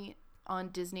midnight on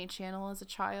Disney Channel as a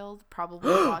child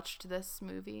probably watched this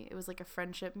movie. It was like a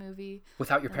friendship movie.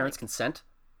 Without your parents' consent?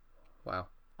 Wow.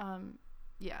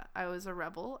 Yeah, I was a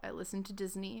rebel. I listened to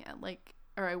Disney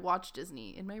or I watched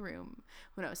Disney in my room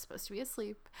when I was supposed to be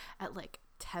asleep at like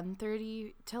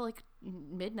 10:30 till like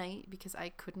midnight because I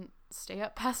couldn't stay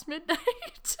up past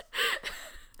midnight.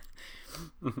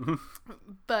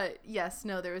 But yes,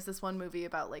 no, there was this one movie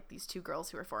about like these two girls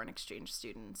who were foreign exchange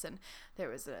students, and there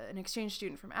was an exchange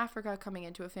student from Africa coming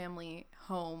into a family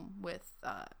home with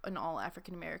an all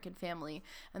African American family,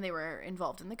 and they were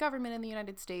involved in the government in the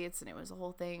United States, and it was a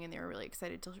whole thing, and they were really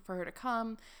excited for her to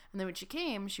come. And then when she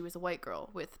came, she was a white girl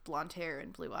with blonde hair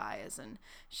and blue eyes, and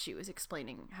she was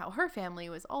explaining how her family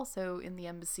was also in the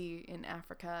embassy in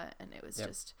Africa, and it was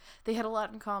just, they had a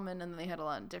lot in common, and they had a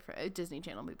lot of different Disney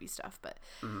Channel movie stuff, but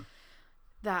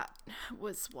that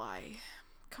was why.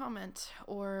 Comment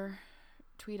or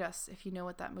tweet us if you know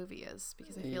what that movie is,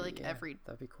 because I feel like every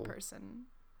that'd be cool. person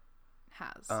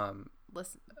has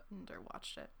listened or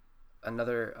watched it.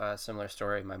 Another similar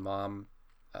story, my mom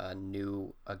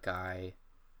knew a guy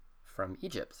from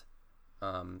Egypt,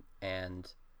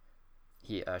 and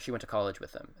she went to college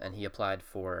with him, and he applied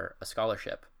for a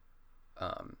scholarship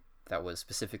that was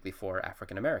specifically for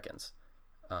African Americans,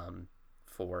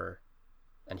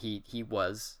 and he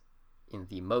was, in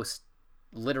the most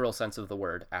literal sense of the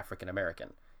word, African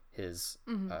American. His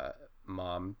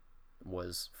mom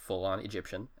was full on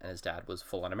Egyptian, and his dad was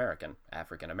full on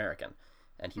African American,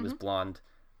 and he was blonde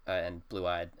and blue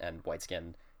eyed and white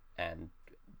skinned, and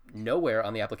nowhere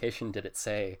on the application did it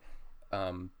say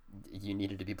you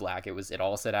needed to be black. It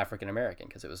all said African American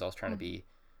because it was all trying to be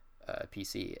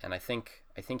PC. And I think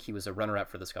he was a runner up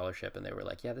for the scholarship, and they were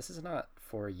like, "Yeah, this is not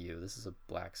for you. This is a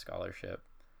black scholarship,"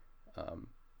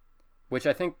 which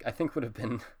I think would have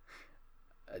been.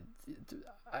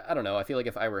 I don't know. I feel like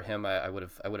if I were him, I would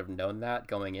have known that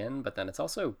going in. But then it's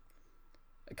also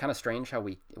kind of strange how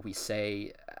we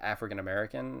say African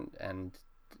American, and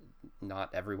not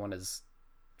everyone who's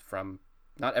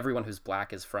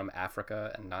black is from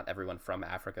Africa, and not everyone from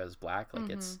Africa is black.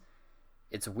 Like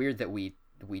it's weird that we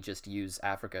just use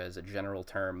Africa as a general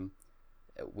term,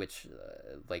 which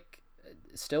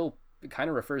still kind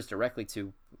of refers directly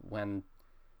to when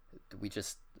we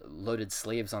just loaded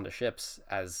slaves onto ships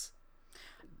as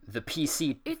the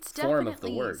PC form of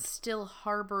the word. It's still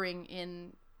harboring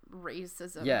in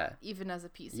racism, even as a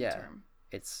PC term.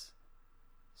 It's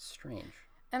strange.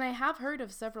 And I have heard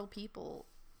of several people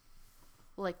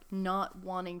not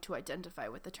wanting to identify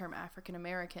with the term African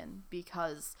American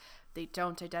because they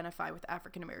don't identify with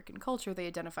African American culture, they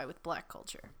identify with black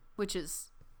culture, which is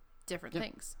different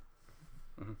things.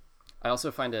 I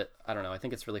also find it, I don't know, I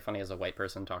think it's really funny as a white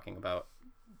person talking about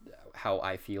how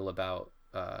I feel about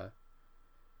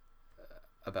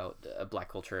black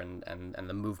culture and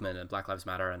the movement and Black Lives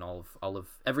Matter and all of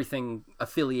everything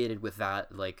affiliated with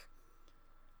that. Like,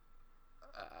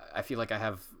 I feel like I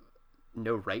have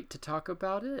no right to talk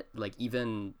about it. Like,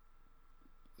 even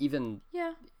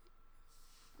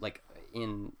like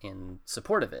in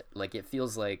support of it. Like, it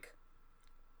feels like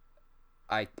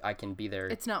I can be there.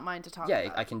 It's not mine to talk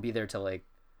about. I can be there to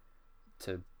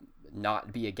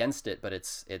not be against it, but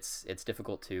it's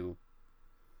difficult to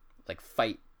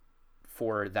fight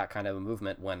for that kind of a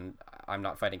movement when I'm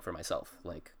not fighting for myself.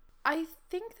 Like, I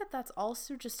think that that's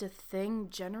also just a thing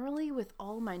generally with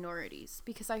all minorities,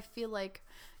 because I feel like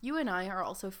you and I are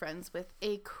also friends with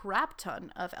a crap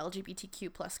ton of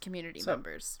LGBTQ plus community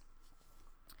members.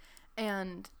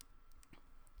 And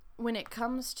when it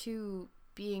comes to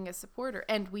being a supporter,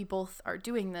 and we both are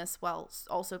doing this while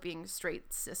also being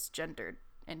straight, cisgendered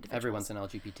individuals. Everyone's an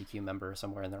LGBTQ member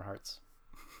somewhere in their hearts.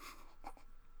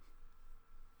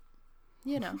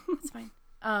 You know, it's fine.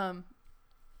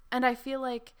 And I feel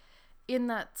like in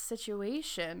that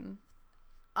situation,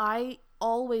 I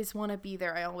always want to be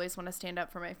there. I always want to stand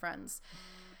up for my friends.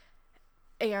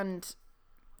 And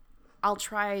I'll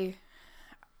try,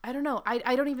 I don't know,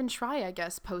 I don't even try, I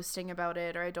guess, posting about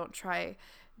it, or I don't try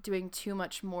doing too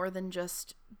much more than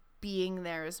just being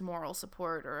there as moral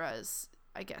support, or as,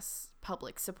 I guess,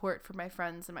 public support for my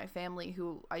friends and my family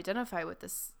who identify with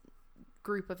this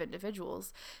group of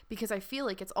individuals, because I feel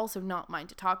like it's also not mine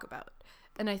to talk about.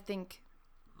 And I think,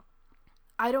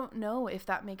 I don't know if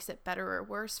that makes it better or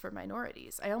worse for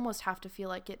minorities. I almost have to feel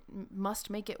like it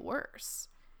must make it worse.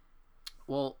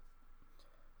 Well,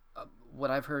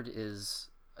 what I've heard is,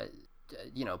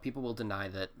 people will deny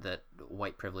that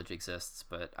white privilege exists,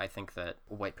 but I think that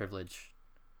white privilege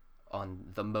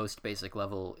on the most basic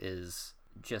level is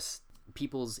just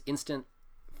people's instant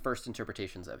first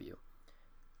interpretations of you.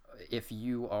 If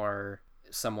you're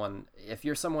someone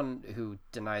who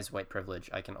denies white privilege,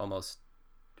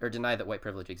 or deny that white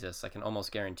privilege exists, I can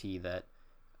almost guarantee that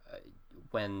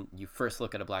when you first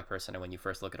look at a black person and when you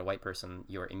first look at a white person,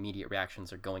 your immediate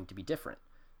reactions are going to be different.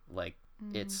 Like,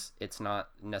 it's not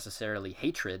necessarily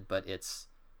hatred, but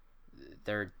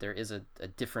there is a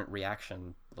different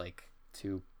reaction, like,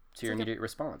 to your immediate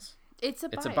response. It's a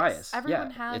bias.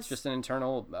 Everyone has. It's just an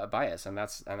internal bias, and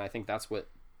I think that's what,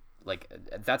 like,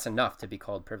 that's enough to be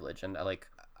called privilege. And like,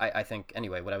 I think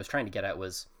anyway, what I was trying to get at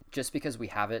was, just because we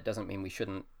have it doesn't mean we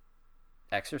shouldn't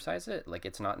exercise it. Like,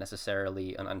 it's not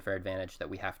necessarily an unfair advantage that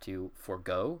we have to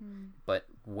forego, but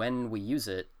when we use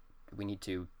it, we need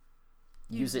to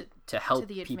use it to help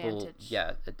people.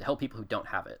 Yeah, to help people who don't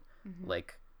have it.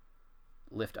 Like,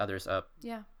 lift others up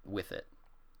with it.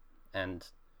 And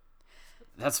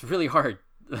that's really hard.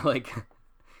 Like,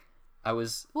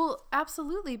 Well,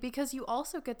 absolutely, because you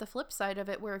also get the flip side of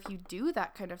it, where if you do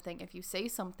that kind of thing, if you say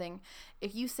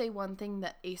one thing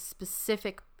that a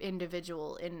specific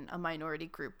individual in a minority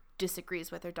group disagrees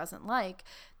with or doesn't like,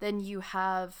 then you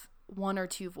have one or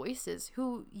two voices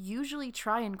who usually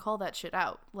try and call that shit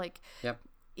out. Like,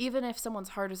 even if someone's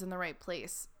heart is in the right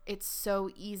place, it's so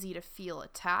easy to feel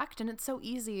attacked, and it's so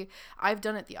easy. I've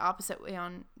done it the opposite way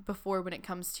before when it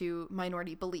comes to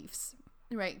minority beliefs.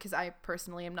 Right, because I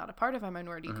personally am not a part of a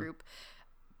minority group,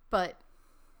 but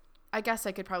I guess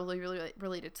I could probably relate it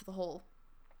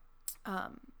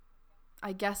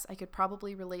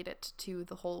to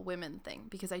the whole, women thing,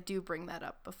 because I do bring that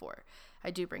up before.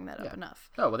 I do bring that up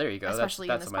enough. Oh, well, there you go. Especially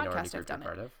that's in a this minority podcast, I've done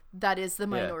part it. Of. That is the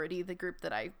minority, the group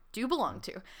that I do belong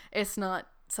to. It's not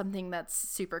something that's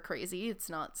super crazy. It's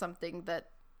not something that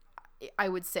I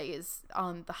would say is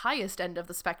on the highest end of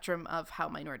the spectrum of how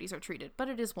minorities are treated, but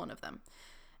it is one of them.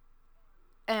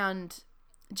 And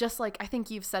just like, I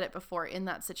think you've said it before in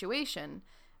that situation,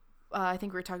 I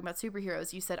think we were talking about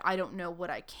superheroes. You said, I don't know what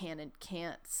I can and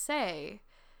can't say.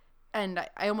 And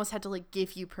I almost had to, like,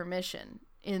 give you permission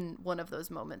in one of those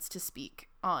moments to speak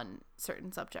on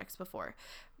certain subjects before.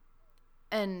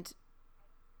 And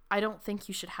I don't think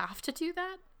you should have to do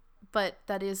that, but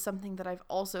that is something that I've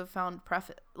also found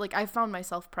I found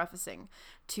myself prefacing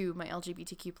to my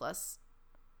LGBTQ plus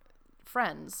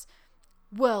friends.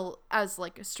 Well, as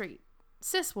like a straight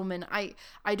cis woman, I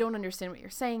don't understand what you're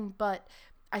saying, but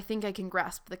I think I can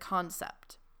grasp the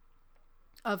concept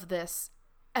of this,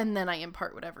 and then I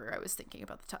impart whatever I was thinking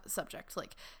about the subject.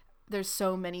 Like, there's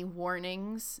so many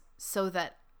warnings so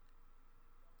that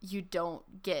you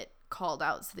don't get called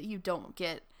out, so that you don't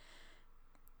get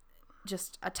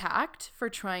just attacked for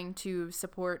trying to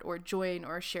support or join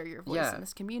or share your voice in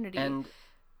this community. And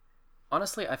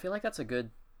honestly, I feel like that's a good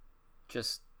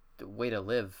just way to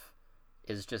live,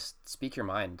 is just speak your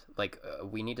mind. Like,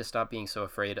 we need to stop being so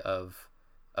afraid of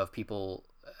people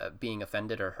being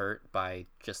offended or hurt by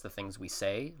just the things we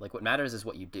say. Like, what matters is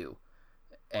what you do.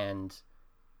 And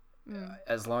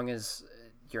as long as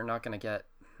you're not going to get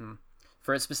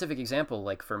for a specific example,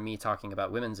 like for me talking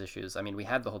about women's issues, I mean, we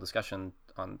had the whole discussion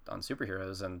on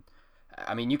superheroes, and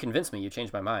I mean, you convinced me, you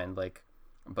changed my mind, like,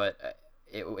 but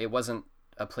it wasn't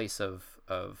a place of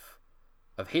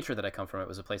hatred that I come from. It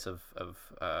was a place of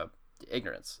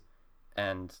ignorance,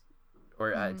 and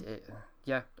I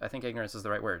think ignorance is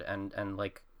the right word. And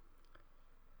like,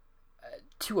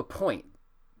 to a point,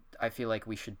 I feel like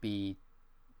we should be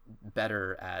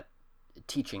better at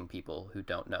teaching people who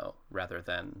don't know rather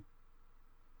than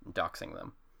doxing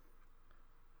them.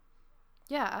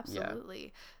 Yeah, absolutely. Yeah.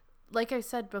 Like I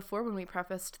said before when we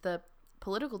prefaced the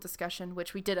political discussion,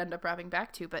 which we did end up wrapping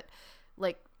back to, but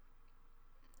like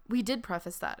we did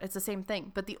preface that. It's the same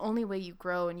thing. But the only way you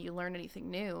grow and you learn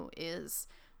anything new is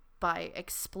by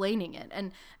explaining it.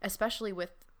 And especially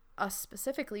with us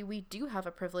specifically, we do have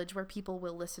a privilege where people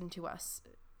will listen to us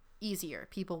easier.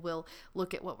 People will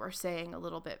look at what we're saying a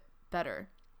little bit better.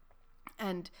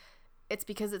 And it's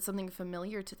because it's something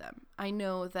familiar to them. I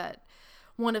know that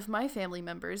one of my family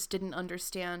members didn't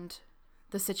understand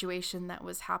the situation that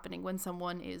was happening when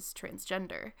someone is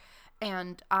transgender.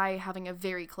 And I, having a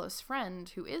very close friend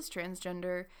who is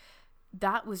transgender,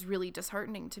 that was really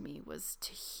disheartening to me, was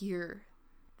to hear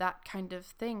that kind of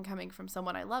thing coming from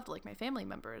someone I loved, like my family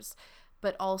members,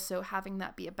 but also having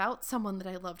that be about someone that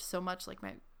I loved so much, like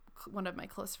one of my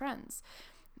close friends.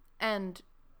 And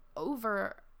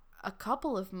over a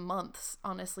couple of months,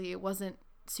 honestly, it wasn't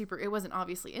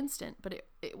obviously instant, but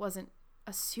it wasn't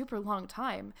a super long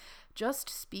time, just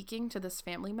speaking to this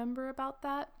family member about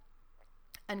that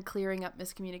and clearing up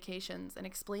miscommunications and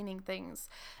explaining things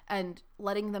and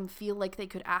letting them feel like they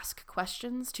could ask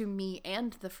questions to me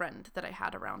and the friend that I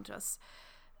had around us.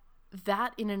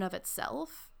 That in and of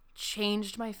itself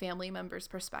changed my family members'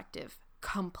 perspective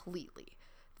completely.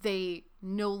 They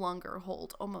no longer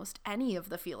hold almost any of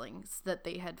the feelings that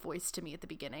they had voiced to me at the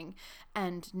beginning.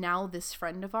 And now this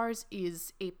friend of ours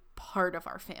is a part of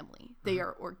our family. They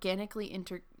are organically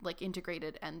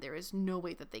integrated, and there is no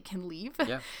way that they can leave.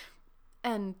 Yeah.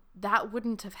 And that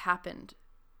wouldn't have happened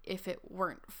if it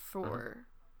weren't for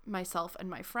myself and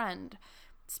my friend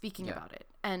speaking about it.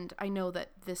 And I know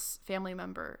that this family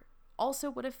member also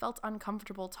would have felt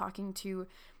uncomfortable talking to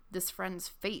this friend's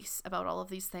face about all of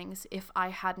these things if I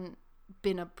hadn't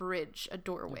been a bridge, a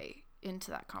doorway into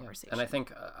that conversation. And I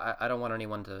think I don't want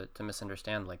anyone to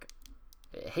misunderstand, like,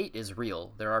 hate is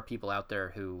real. There are people out there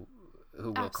who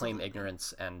will claim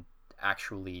ignorance and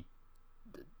actually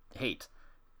hate.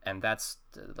 And that's,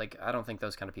 like, I don't think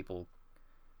those kind of people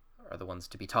are the ones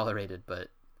to be tolerated, but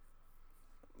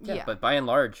but by and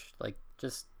large, like,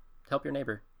 just help your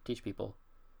neighbor, teach people.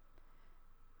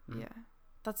 Yeah.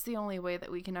 That's the only way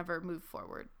that we can ever move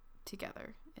forward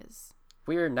together is...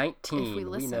 We're 19.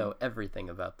 We know everything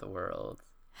about the world.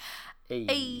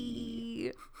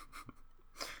 Hey.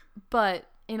 But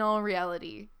in all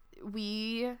reality,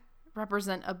 we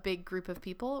represent a big group of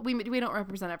people. We don't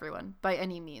represent everyone by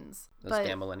any means. Those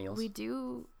damn millennials. We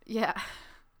do,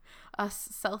 us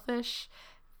selfish,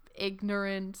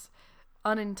 ignorant,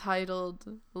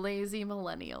 unentitled, lazy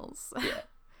millennials. Yeah.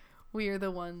 We are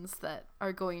the ones that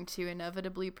are going to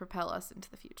inevitably propel us into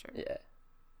the future. Yeah.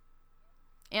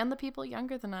 And the people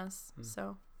younger than us.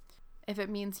 So if it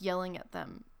means yelling at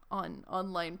them on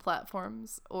online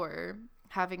platforms or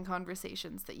having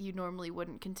conversations that you normally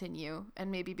wouldn't continue and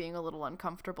maybe being a little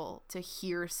uncomfortable to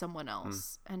hear someone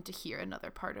else and to hear another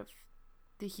part of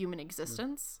the human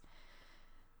existence,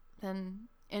 then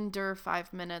endure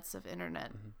 5 minutes of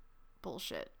internet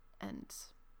bullshit and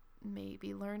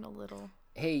maybe learn a little.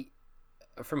 Hey,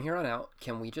 from here on out,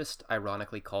 can we just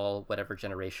ironically call whatever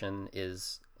generation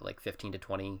is like 15 to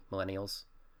 20 millennials?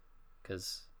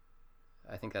 Because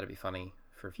I think that'd be funny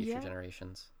for future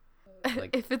generations.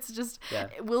 Like, if it's just,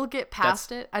 we'll get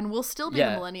past it and we'll still be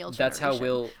the millennial generation. That's how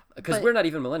we'll, because we're not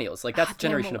even millennials. Like, that's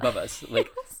generation above us. Like,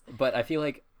 but I feel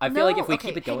like if we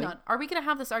keep it going. Hang on. Are we going to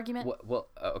have this argument? Well,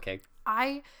 okay.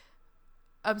 I'm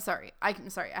sorry. I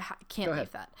can't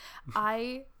leave that.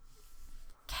 I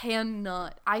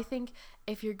cannot. I think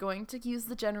if you're going to use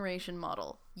the generation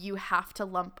model, you have to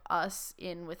lump us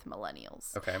in with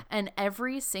millennials. Okay. And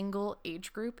every single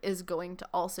age group is going to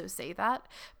also say that,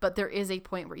 but there is a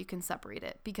point where you can separate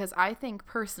it, because I think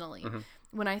personally,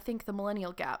 when I think the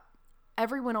millennial gap,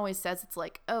 everyone always says it's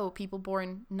like, oh, people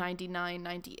born 99,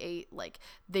 98, like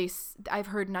I've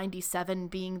heard 97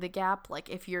 being the gap. Like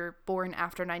if you're born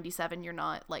after 97, you're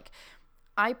not. Like,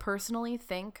 I personally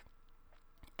think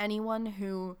anyone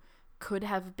who could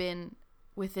have been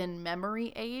within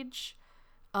memory age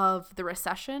of the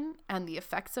recession and the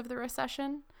effects of the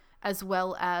recession, as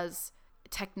well as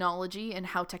technology and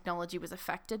how technology was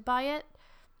affected by it,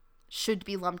 should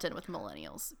be lumped in with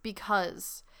millennials,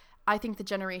 because I think the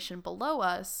generation below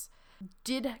us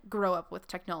did grow up with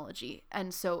technology,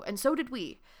 and so did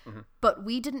we, but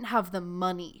we didn't have the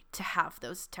money to have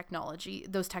those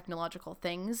technological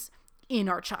things in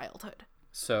our childhood.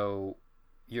 So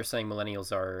you're saying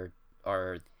millennials are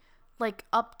like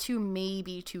up to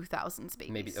maybe 2000s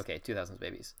babies. Maybe, okay, 2000s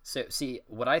babies. So, see,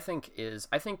 what I think is,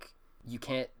 I think you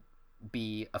can't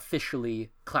be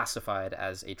officially classified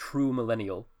as a true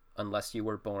millennial unless you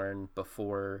were born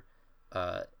before,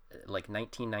 like,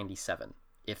 1997.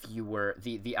 If you were,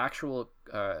 the actual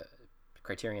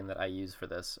criterion that I use for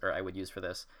this, or I would use for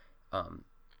this,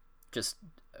 just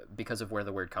because of where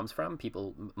the word comes from,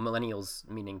 millennials,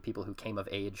 meaning people who came of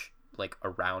age, like,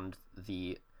 around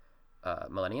the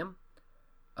millennium,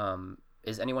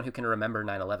 is anyone who can remember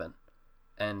 9/11.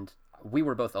 And we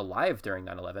were both alive during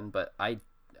 9/11, but I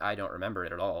don't remember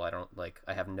it at all.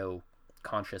 I have no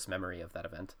conscious memory of that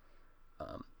event.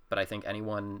 But I think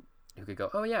anyone who could go,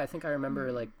 oh yeah, I think I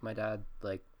remember, like, my dad,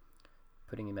 like,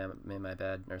 putting me in my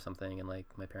bed or something, and, like,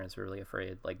 my parents were really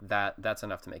afraid, like, that's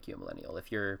enough to make you a millennial.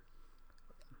 If you're...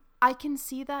 I can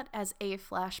see that as a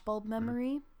flashbulb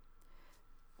memory,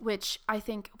 which I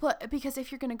think, well, because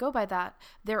if you're going to go by that,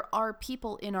 there are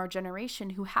people in our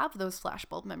generation who have those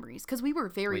flashbulb memories, because we were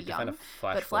very young.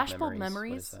 But flashbulb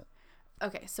memories...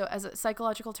 Okay, so as a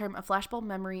psychological term, a flashbulb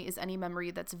memory is any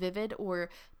memory that's vivid or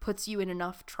puts you in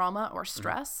enough trauma or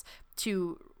stress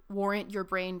to warrant your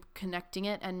brain connecting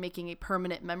it and making a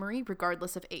permanent memory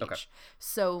regardless of age. Okay.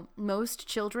 So most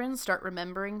children start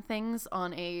remembering things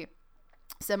on a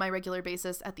semi-regular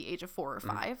basis at the age of 4 or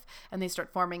 5, and they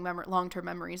start forming long-term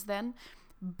memories then.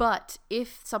 But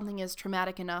if something is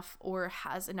traumatic enough or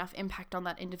has enough impact on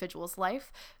that individual's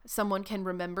life, someone can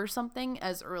remember something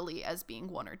as early as being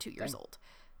 1 or 2 years old.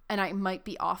 And I might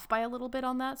be off by a little bit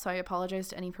on that, so I apologize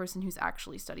to any person who's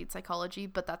actually studied psychology,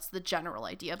 but that's the general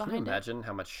idea behind it. Can you imagine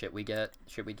how much shit we get,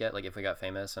 like, if we got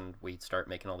famous and we start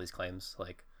making all these claims,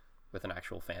 like, with an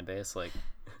actual fan base, like...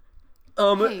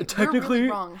 hey, technically... we're really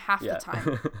wrong half the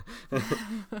time.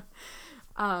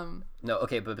 No,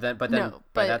 okay, but then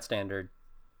by that standard...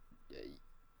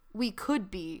 we could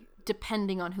be,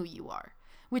 depending on who you are,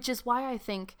 which is why I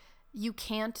think you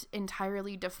can't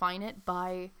entirely define it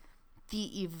by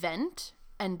the event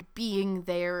and being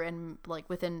there and, like,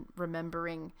 within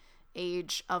remembering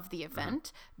age of the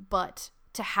event, but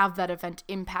to have that event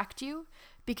impact you,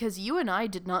 because you and I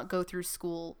did not go through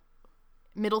school,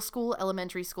 middle school,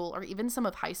 elementary school, or even some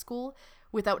of high school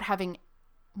without having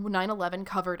 9/11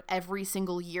 covered every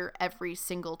single year, every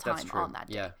single time on that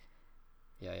day.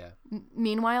 Yeah.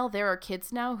 Meanwhile, there are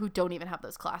kids now who don't even have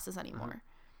those classes anymore.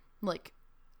 Like,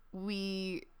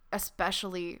 we,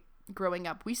 especially growing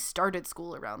up, we started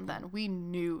school around then. We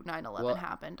knew 9/11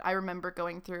 happened. I remember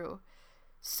going through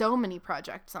so many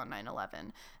projects on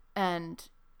 9/11, and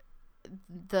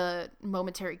the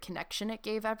momentary connection it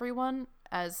gave everyone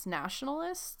as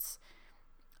nationalists.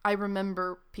 I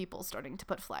remember people starting to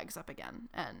put flags up again,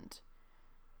 and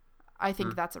I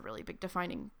think that's a really big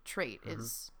defining trait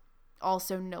is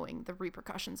also knowing the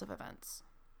repercussions of events.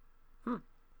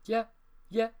 Yeah.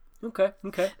 Okay.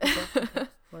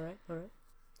 All right.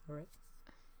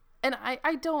 And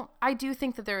I do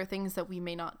think that there are things that we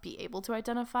may not be able to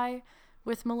identify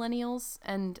with millennials,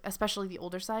 and especially the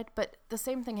older side, but the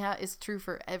same thing is true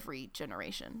for every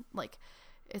generation. Like,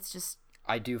 it's just...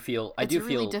 I do feel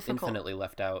infinitely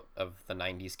left out of the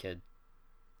 90s kid,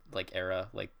 like, era.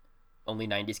 Like, only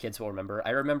 90s kids will remember. I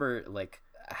remember, like,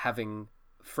 having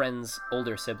friends'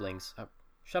 older siblings. Oh,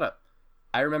 shut up.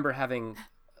 I remember having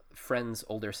friends'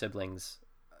 older siblings,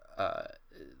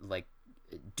 like,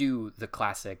 do the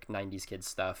classic 90s kids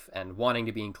stuff and wanting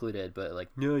to be included, but, like,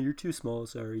 no, you're too small.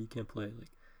 Sorry, you can't play.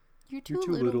 Like, you're too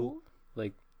little.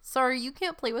 Like, sorry, you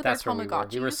can't play with our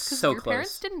Tamagotchis. We were so your close.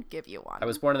 Parents didn't give you one. I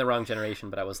was born in the wrong generation,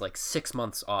 but I was, like, 6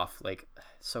 months off. Like,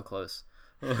 so close.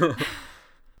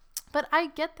 But I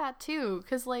get that too,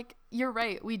 because, like, you're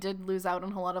right. We did lose out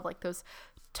on a lot of, like, those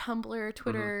Tumblr,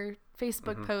 Twitter,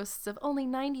 Facebook posts of only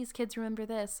 90s kids remember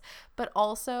this. But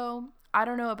also, I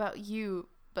don't know about you,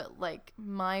 but, like,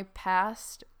 my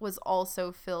past was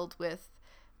also filled with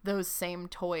those same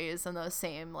toys and those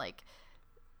same, like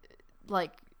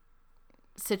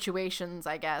situations,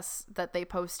 I guess, that they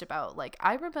post about. Like,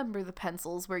 I remember the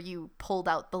pencils where you pulled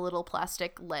out the little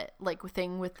plastic lead, like,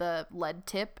 thing with the lead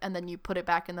tip, and then you put it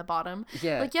back in the bottom.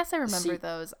 Yeah. Like, yes, I remember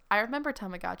those. I remember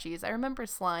Tamagotchis. I remember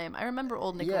slime. I remember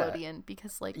old Nickelodeon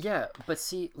because, like... Yeah, but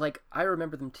see, like, I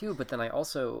remember them too, but then I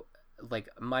also, like,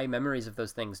 my memories of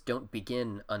those things don't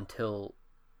begin until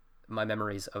my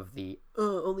memories of the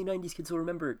only 90s kids will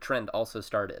remember trend also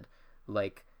started.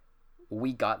 Like,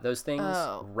 we got those things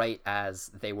right as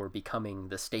they were becoming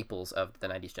the staples of the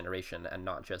 90s generation and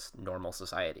not just normal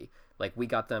society. Like, we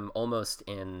got them almost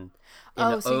in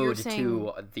ode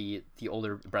to the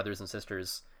older brothers and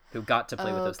sisters who got to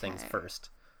play with those things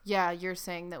first. Yeah, you're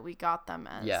saying that we got them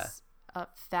as a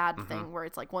fad thing where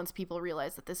it's like once people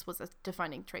realize that this was a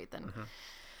defining trait, then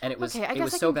And it was okay, I it guess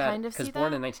was I so can bad kind of because see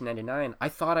born that. in 1999, I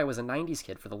thought I was a 90s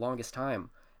kid for the longest time,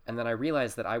 and then I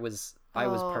realized that I was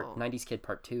part Oh. 90s kid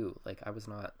part 2. Like I was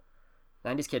not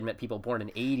 90s kid meant people born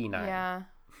in 89. Yeah.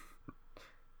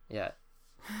 Yeah.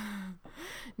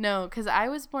 No, because I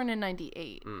was born in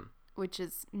 98, Mm. which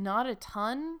is not a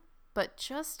ton, but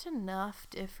just enough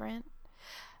different.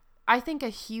 I think a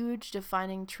huge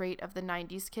defining trait of the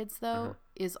 90s kids, though,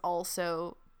 is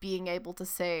also being able to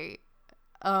say,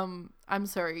 I'm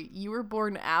sorry, you were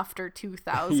born after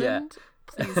 2000? Yeah.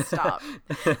 Please stop.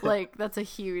 Like, that's a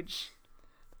huge...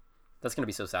 That's going to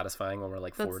be so satisfying when we're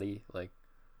like 40. Like,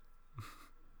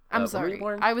 I'm when were sorry. you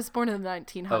born? I was born in the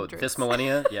 1900s. Oh, this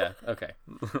millennia? Yeah. Okay.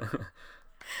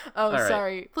 Oh, right.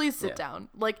 sorry. Please sit Yeah. down.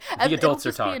 Like, The adults are it'll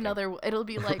just talking. be another. It'll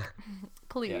be like,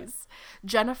 please,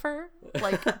 Jennifer.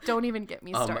 Like, don't even get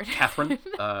me started. Catherine.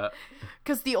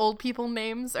 Because the old people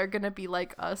names are gonna be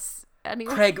like us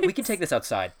anyway. Craig, we can take this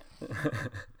outside.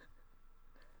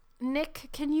 Nick,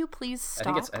 can you please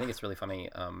stop? I think it's really funny.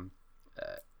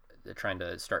 They're trying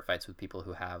to start fights with people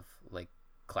who have like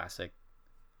classic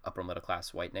upper middle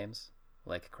class white names,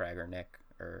 like Craig or Nick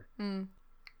or.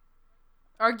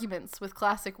 Arguments with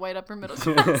classic white upper middle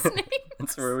class names.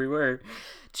 That's where we were.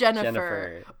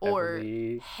 Jennifer or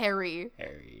Beverly, Harry,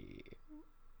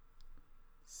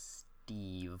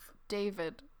 Steve,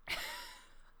 David,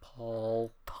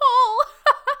 Paul.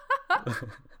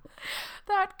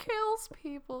 That kills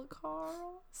people,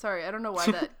 Carl. Sorry, I don't know why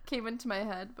that came into my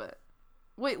head, but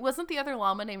wait, wasn't the other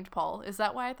llama named Paul? Is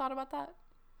that why I thought about that?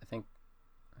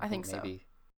 I think so. Maybe.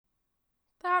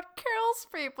 That kills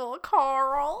people,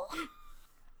 Carl.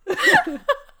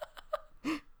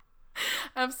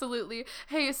 Absolutely.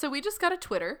 Hey, so we just got a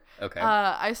Twitter. Okay.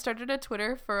 I started a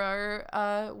Twitter for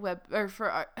our web or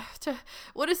for our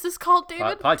what is this called,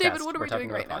 David? Podcast. David, what are We're we talking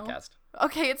doing about right now? podcast.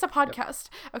 Okay, it's a podcast.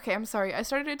 Yep. Okay, I'm sorry. I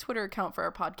started a Twitter account for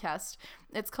our podcast.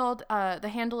 It's called the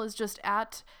handle is just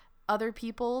at other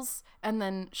people's and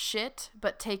then shit,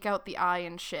 but take out the I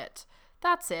in shit.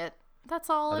 That's it.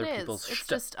 That's all it is. It's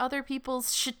just other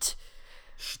people's shit.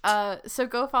 So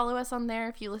go follow us on there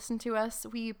if you listen to us.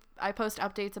 I post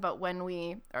updates about when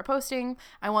we are posting.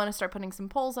 I want to start putting some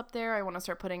polls up there. I want to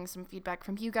start putting some feedback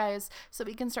from you guys so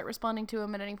we can start responding to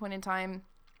them at any point in time.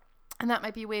 And that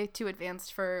might be way too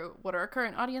advanced for what our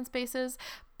current audience base is.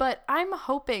 But I'm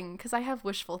hoping, because I have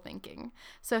wishful thinking.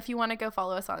 So if you want to go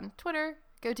follow us on Twitter,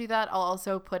 go do that. I'll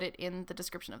also put it in the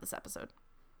description of this episode.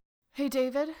 Hey,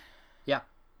 David. Yeah.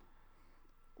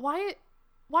 Why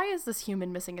is this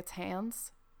human missing its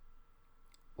hands?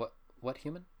 What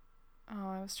human? Oh,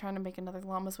 I was trying to make another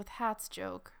llamas with hats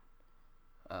joke.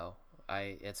 Oh,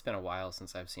 it's been a while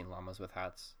since I've seen llamas with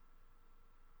hats.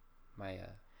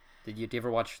 Did you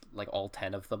ever watch like all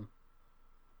 10 of them?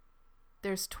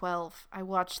 There's 12. I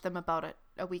watched them about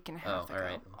a week and a half ago. All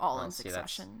right. All in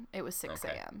succession. It was 6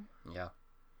 a.m. Yeah.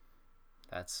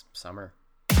 That's summer.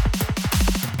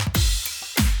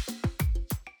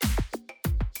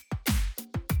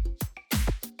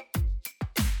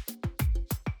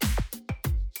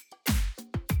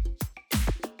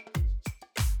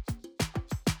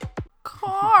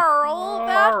 Carl,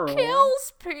 that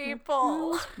kills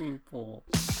people. People.